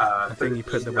it? I think you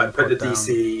put the Wind Pod down.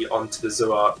 DC onto the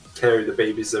Zoroark, KO the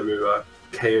baby Zorua,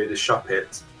 KO the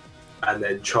Shuppet, and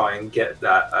then try and get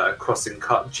that crossing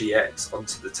cut GX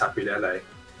onto the Tapu Lele.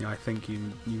 Yeah, I think you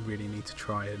really need to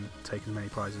try and take as many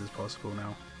prizes as possible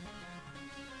now.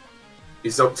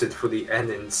 He's opted for the N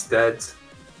instead.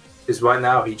 Because right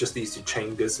now he just needs to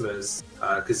chain Gizmos.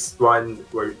 Because Ryan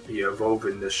won't be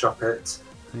evolving the Shuppet.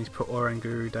 And he's put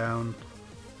Oranguru down.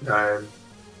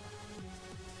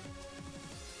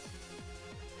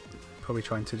 Probably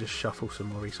trying to just shuffle some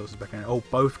more resources back in. Oh,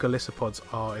 both Golisopods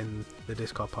are in the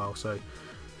discard pile, so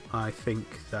I think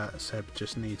that Seb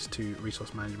just needs to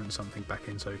resource management something back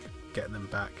in so he can get them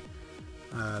back.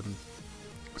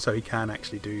 So he can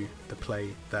actually do the play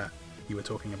that you were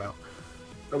talking about.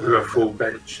 With a full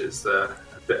bench is a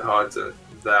bit harder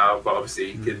there, but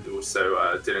obviously he could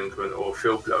also Delinquent or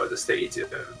Field Blow at the stadium.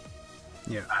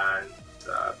 Yeah. And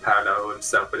parallel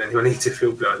himself, but then he'll need to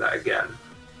Field Blow that again.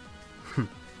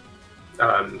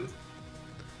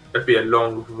 It'd be a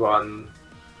long run,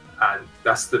 and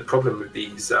that's the problem with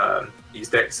these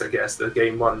decks, I guess. The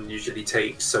game 1 usually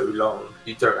takes so long.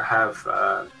 You don't have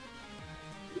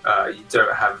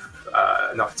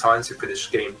enough time to finish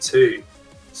game 2,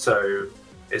 so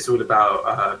it's all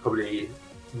about probably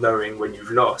knowing when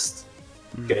you've lost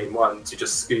game 1 to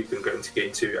just scoop and go into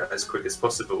game 2 as quick as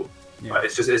possible. Yeah. But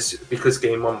it's because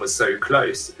game 1 was so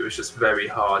close, it was just very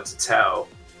hard to tell.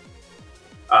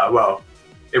 Well,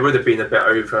 it would have been a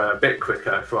bit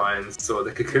quicker if Ryan saw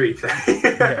the Kukui play.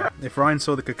 Yeah, if Ryan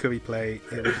saw the Kukui play,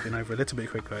 it would have been over a little bit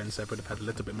quicker, and Seb would have had a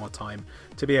little bit more time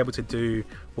to be able to do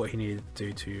what he needed to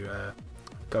do to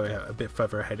go a bit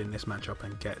further ahead in this matchup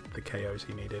and get the KOs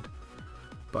he needed.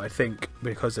 But I think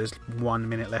because there's 1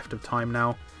 minute left of time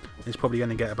now, he's probably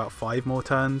going to get about 5 more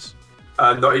turns.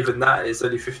 Not even that. It's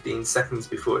only 15 seconds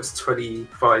before it's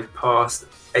 25 past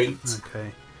 8.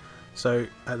 Okay. So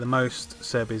at the most,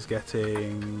 Seb is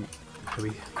getting.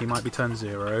 He might be turn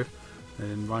 0,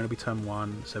 then Ryan will be turn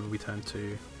 1, Seb will be turn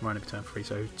 2, Ryan will be turn 3.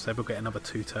 So Seb will get another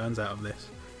 2 turns out of this.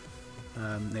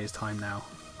 It's time now.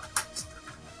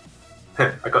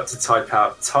 I got to type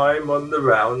out time on the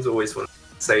round. Always want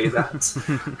to say that.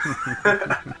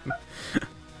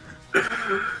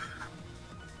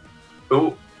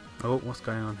 Oh, what's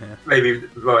going on here? Maybe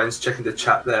Ryan's checking the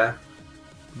chat there.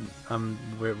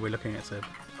 We're looking at Seb.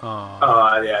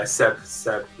 Yeah,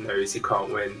 Seb knows he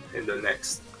can't win in the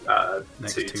next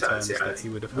two turns that he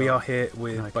would have. We are here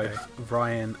with both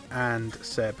Ryan and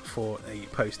Seb for a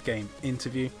post-game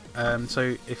interview.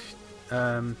 So if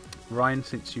Ryan,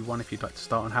 since you won, if you'd like to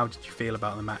start on how did you feel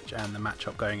about the match and the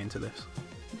matchup going into this?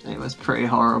 It was pretty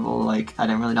horrible. Like, I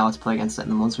didn't really know how to play against it,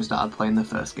 and then once we started playing, the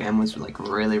first game was like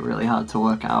really, really hard to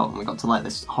work out, and we got to like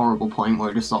this horrible point where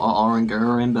we just sort of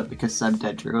Oranguru in, but because Seb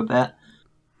dead drew a bit,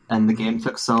 and the game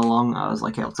took so long, I was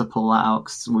like able to pull that out.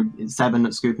 Cause Seb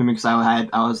ended up scooping me because I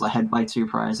was ahead by 2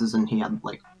 prizes, and he had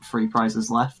like 3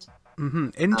 prizes left.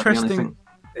 Interesting.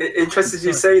 Interesting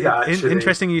you say that. Actually.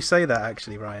 Interesting you say that.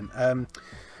 Actually, Ryan.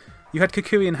 You had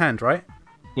Kukui in hand, right?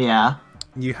 Yeah.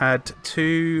 You had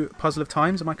 2 Puzzle of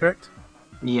Times, am I correct?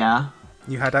 Yeah.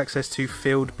 You had access to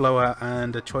Field Blower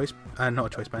and a choice, not a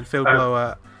choice band, Field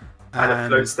Blower and a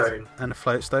float stone. And a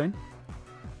float stone.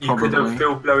 You could have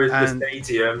Field Blowered the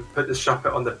stadium, put the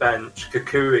Shuppet on the bench,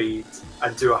 Kukui,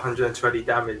 and do 120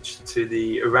 damage to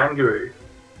the Oranguru.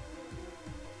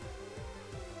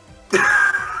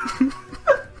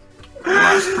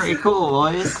 That's pretty cool,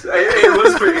 boys. It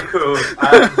was pretty cool.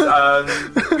 And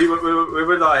we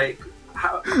were like,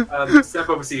 Seb,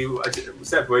 obviously,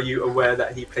 Seb, were you aware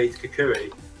that he played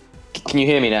Kukui? Can you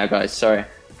hear me now, guys? Sorry.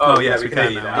 Oh, yes, we can hear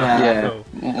you now. Yeah.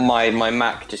 Cool. My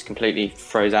Mac just completely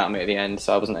froze out on me at the end,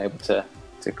 so I wasn't able to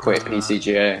quit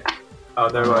PTCG. Oh,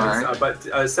 no worries.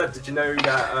 But Seb, did you know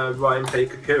that Ryan played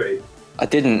Kukui? I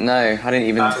didn't know. I didn't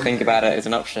even think about it as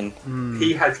an option.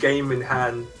 He had game in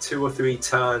hand 2 or 3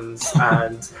 turns,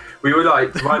 and we were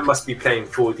like, Ryan must be playing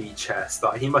 4D chess.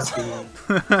 Like he must be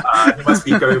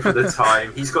going for the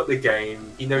time. He's got the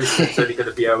game. He knows he's only going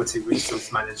to be able to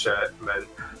resource management.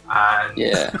 And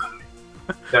yeah.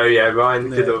 No, yeah,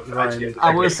 Ryan could have actually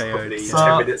probably 10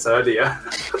 minutes earlier.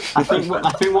 I think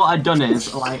what I'd done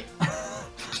is like.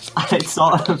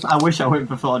 I wish I went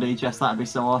for 4D chess, that'd be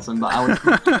so awesome, but I was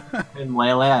in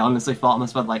Lele. I honestly thought I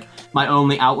must have like my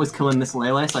only out was killing this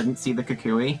Lele, so I didn't see the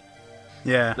Kukui.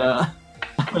 Yeah. So,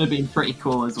 that would have been pretty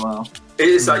cool as well.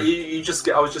 It's like you just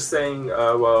get. I was just saying,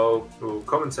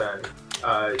 commentary,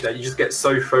 that you just get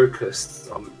so focused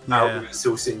on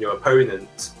outsourcing your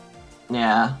opponent.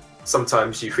 Yeah.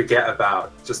 Sometimes you forget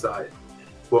about just like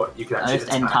what you can actually. I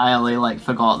just entirely like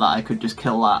forgot that I could just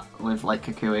kill that with like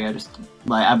Kukui.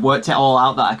 I worked it all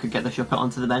out that I could get the Shuppet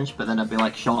onto the bench, but then I'd be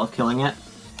like short of killing it.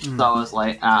 So I was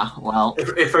like, well.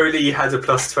 If only you had a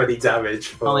 +20 damage.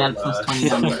 For, only had +20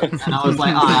 damage. And I was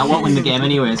like, I won't win the game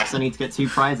anyways because I need to get 2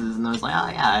 prizes. And I was like,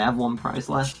 I have 1 prize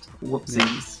left.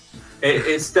 Whoopsies.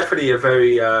 It's definitely a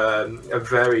very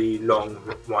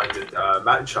long-winded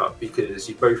matchup because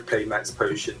you both play max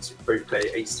potions, you both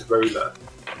play Ace to Roller.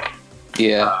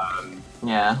 Yeah.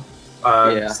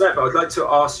 Seb, I'd like to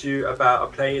ask you about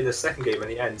a play in the second game at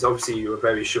the end. Obviously, you were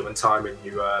very short on time and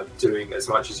you were doing as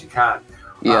much as you can.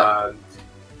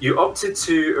 You opted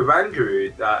to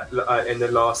Oranguru that in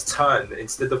the last turn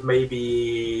instead of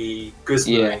maybe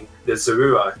Guzmaning the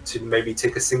Zoroark to maybe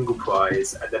take a single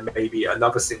prize and then maybe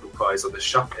another single prize on the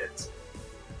Shuppet.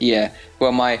 Yeah,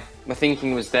 well, my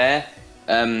thinking was there.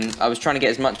 I was trying to get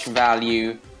as much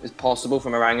value as possible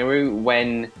from Oranguru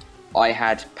when I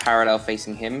had parallel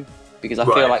facing him, because I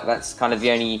feel like that's kind of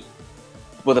the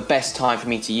best time for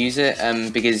me to use it.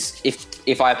 Because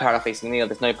if I have parallel facing Neil,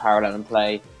 there's no parallel in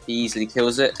play. He easily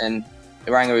kills it, and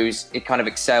it kind of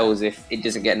excels if it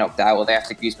doesn't get knocked out or they have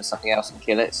to Guzma something else and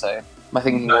kill it. So my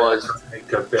thinking was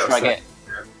try to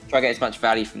get as much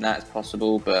value from that as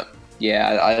possible. But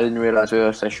yeah, I didn't realise we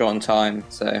were so short on time.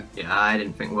 So yeah, I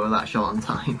didn't think we were that short on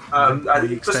time.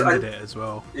 We extended it as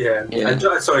well. Yeah. And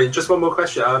sorry, just one more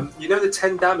question. You know the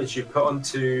 10 damage you put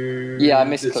onto? Yeah, I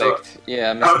misclicked.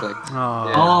 Yeah, I misclicked.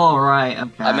 Oh, right.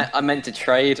 Okay. I meant to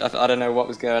trade. I don't know what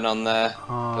was going on there.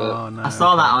 No. I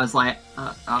saw that. I was like,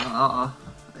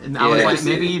 And I was like,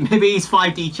 maybe he's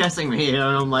 5D chessing me, and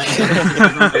I'm like, it's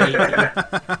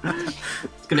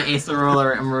gonna ace the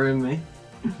roller and ruin me.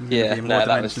 Yeah, more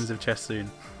dimensions of chess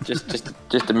soon. Just a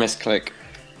misclick.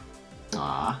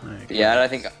 Okay. Yeah, I don't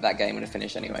think that game would have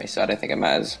finished anyway, so I don't think it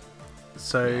matters.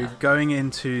 So going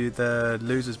into the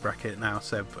losers bracket now,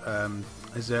 Seb,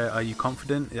 are you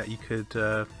confident that you could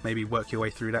maybe work your way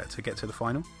through that to get to the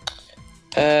final?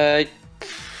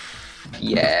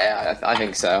 Yeah, I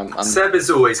think so. Seb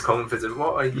is always confident.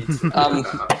 What are you talking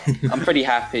about? I'm pretty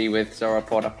happy with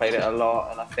Zoroark. I've played it a lot,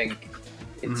 and I think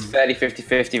it's fairly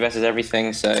 50-50 versus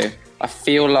everything, so I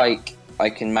feel like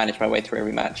I can manage my way through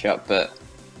every matchup, but...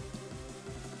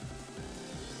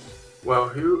 Well,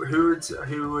 who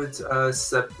would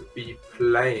Seb be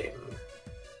playing?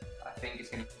 I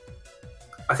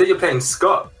think you're playing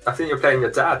Scott. I think you're playing your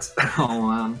dad.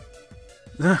 Oh,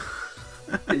 man.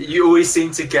 You always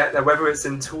seem to get that, whether it's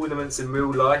in tournaments in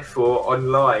real life or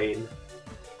online,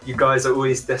 you guys are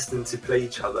always destined to play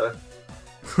each other.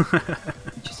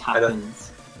 It just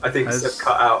happens. I think Seb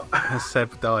cut out. Has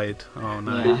Seb died? Oh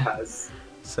no. Yeah. He has.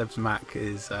 Seb's Mac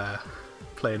is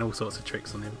playing all sorts of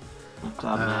tricks on him.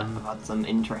 I've had some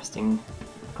interesting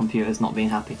computers not being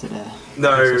happy today.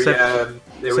 No, So Seb,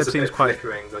 it was Seb a bit seems quite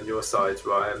flickering on your side,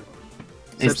 Ryan.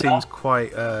 Seb seems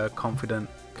quite confident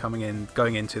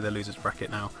going into the losers bracket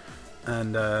now,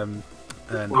 and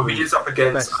well, he is up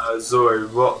against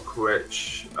Zoroark,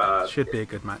 which should be a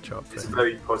good matchup. It's a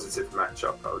very positive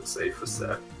matchup, I would say, for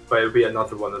Seb. But it'll be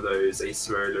another one of those ace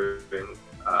rollering.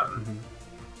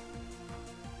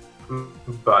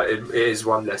 But it is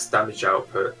one less damage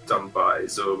output done by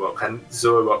Zoroark, and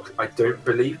Zoroark I don't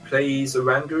believe plays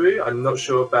Oranguru. I'm not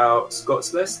sure about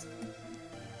Scott's list.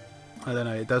 I don't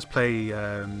know. It does play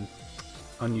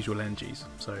unusual energies,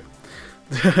 so.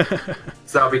 So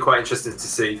that'll be quite interesting to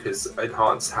see because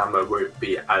Enhanced Hammer won't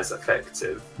be as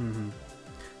effective.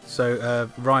 So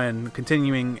Ryan,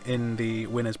 continuing in the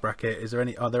winners bracket,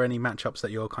 are there any matchups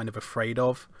that you're kind of afraid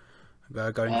of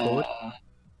going forward?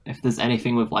 If there's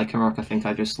anything with Lycanroc, I think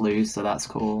I just lose, so that's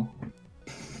cool.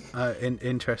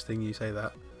 Interesting you say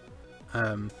that.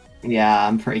 Yeah,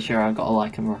 I'm pretty sure I've got a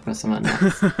Lycanroc or something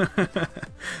next.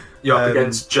 You're up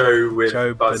against Joe with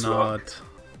Bernard.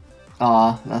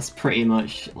 That's pretty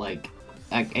much like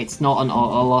it's not an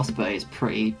auto loss, but it's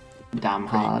pretty damn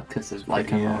hard because of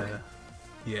Lycanroc.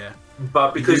 Yeah.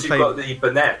 But because you've got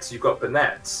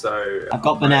Banette, so... I've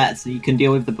got Banette, so you can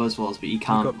deal with the Buzzwalls, but you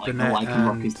can't, the Banette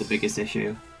Lycanroc is the biggest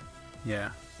issue. Yeah.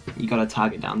 You gotta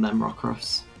target down them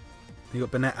Rockruffs. You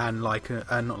got Banette and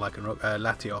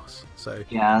Latios, so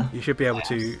yeah, you should be able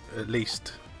to at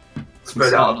least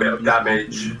spread out a bit of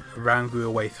damage. Wrangle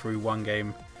your way through one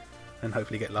game and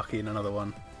hopefully get lucky in another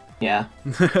one. Yeah.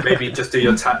 Maybe just do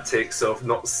your tactics of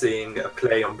not seeing a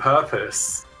play on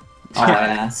purpose. Oh,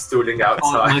 yeah. Stalling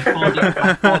outside. My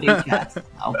 4D chest.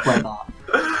 I'll play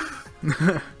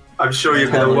that. I'm sure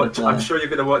you're gonna watch. I'm sure you're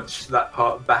gonna watch that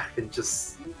part back and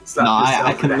just slap yourself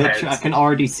I can in the literally, head. I can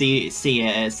already see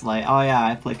it. It's like, oh yeah,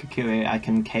 I play Kukui, I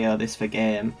can KO this for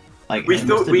game. Like We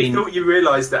thought you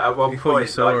realised that at one Before you point.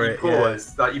 saw Like you it,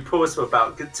 paused, like you paused for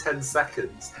about a good 10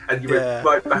 seconds, and you went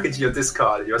right back into your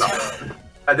discard. And you're like,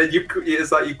 and then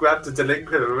it's like you grabbed a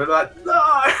delinquent, and we're like, no.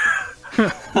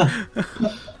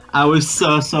 I was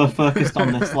so focused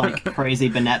on this like crazy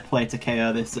Banette play to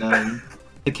KO this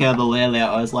to KO the Lily.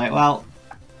 I was like, well,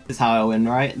 this is how I win,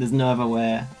 right? There's no other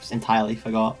way. Just entirely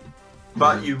forgot.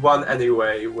 But you won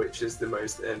anyway, which is the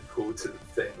most important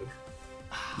thing.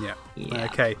 Yeah. Yeah.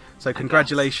 Okay, so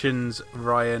congratulations,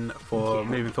 Ryan, for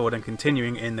moving forward and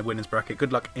continuing in the winners bracket.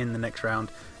 Good luck in the next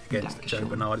round against Joe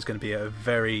Bernard. It's going to be a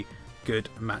very good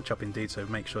matchup indeed, so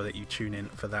make sure that you tune in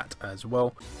for that as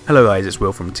well. Hello guys, it's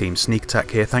Will from Team Sneak Attack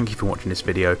here. Thank you for watching this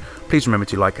video. Please remember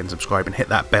to like and subscribe and hit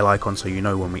that bell icon so you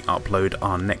know when we upload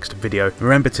our next video.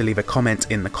 Remember to leave a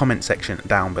comment in the comment section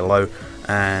down below,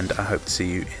 and I hope to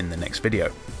see you in the next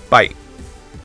video. Bye!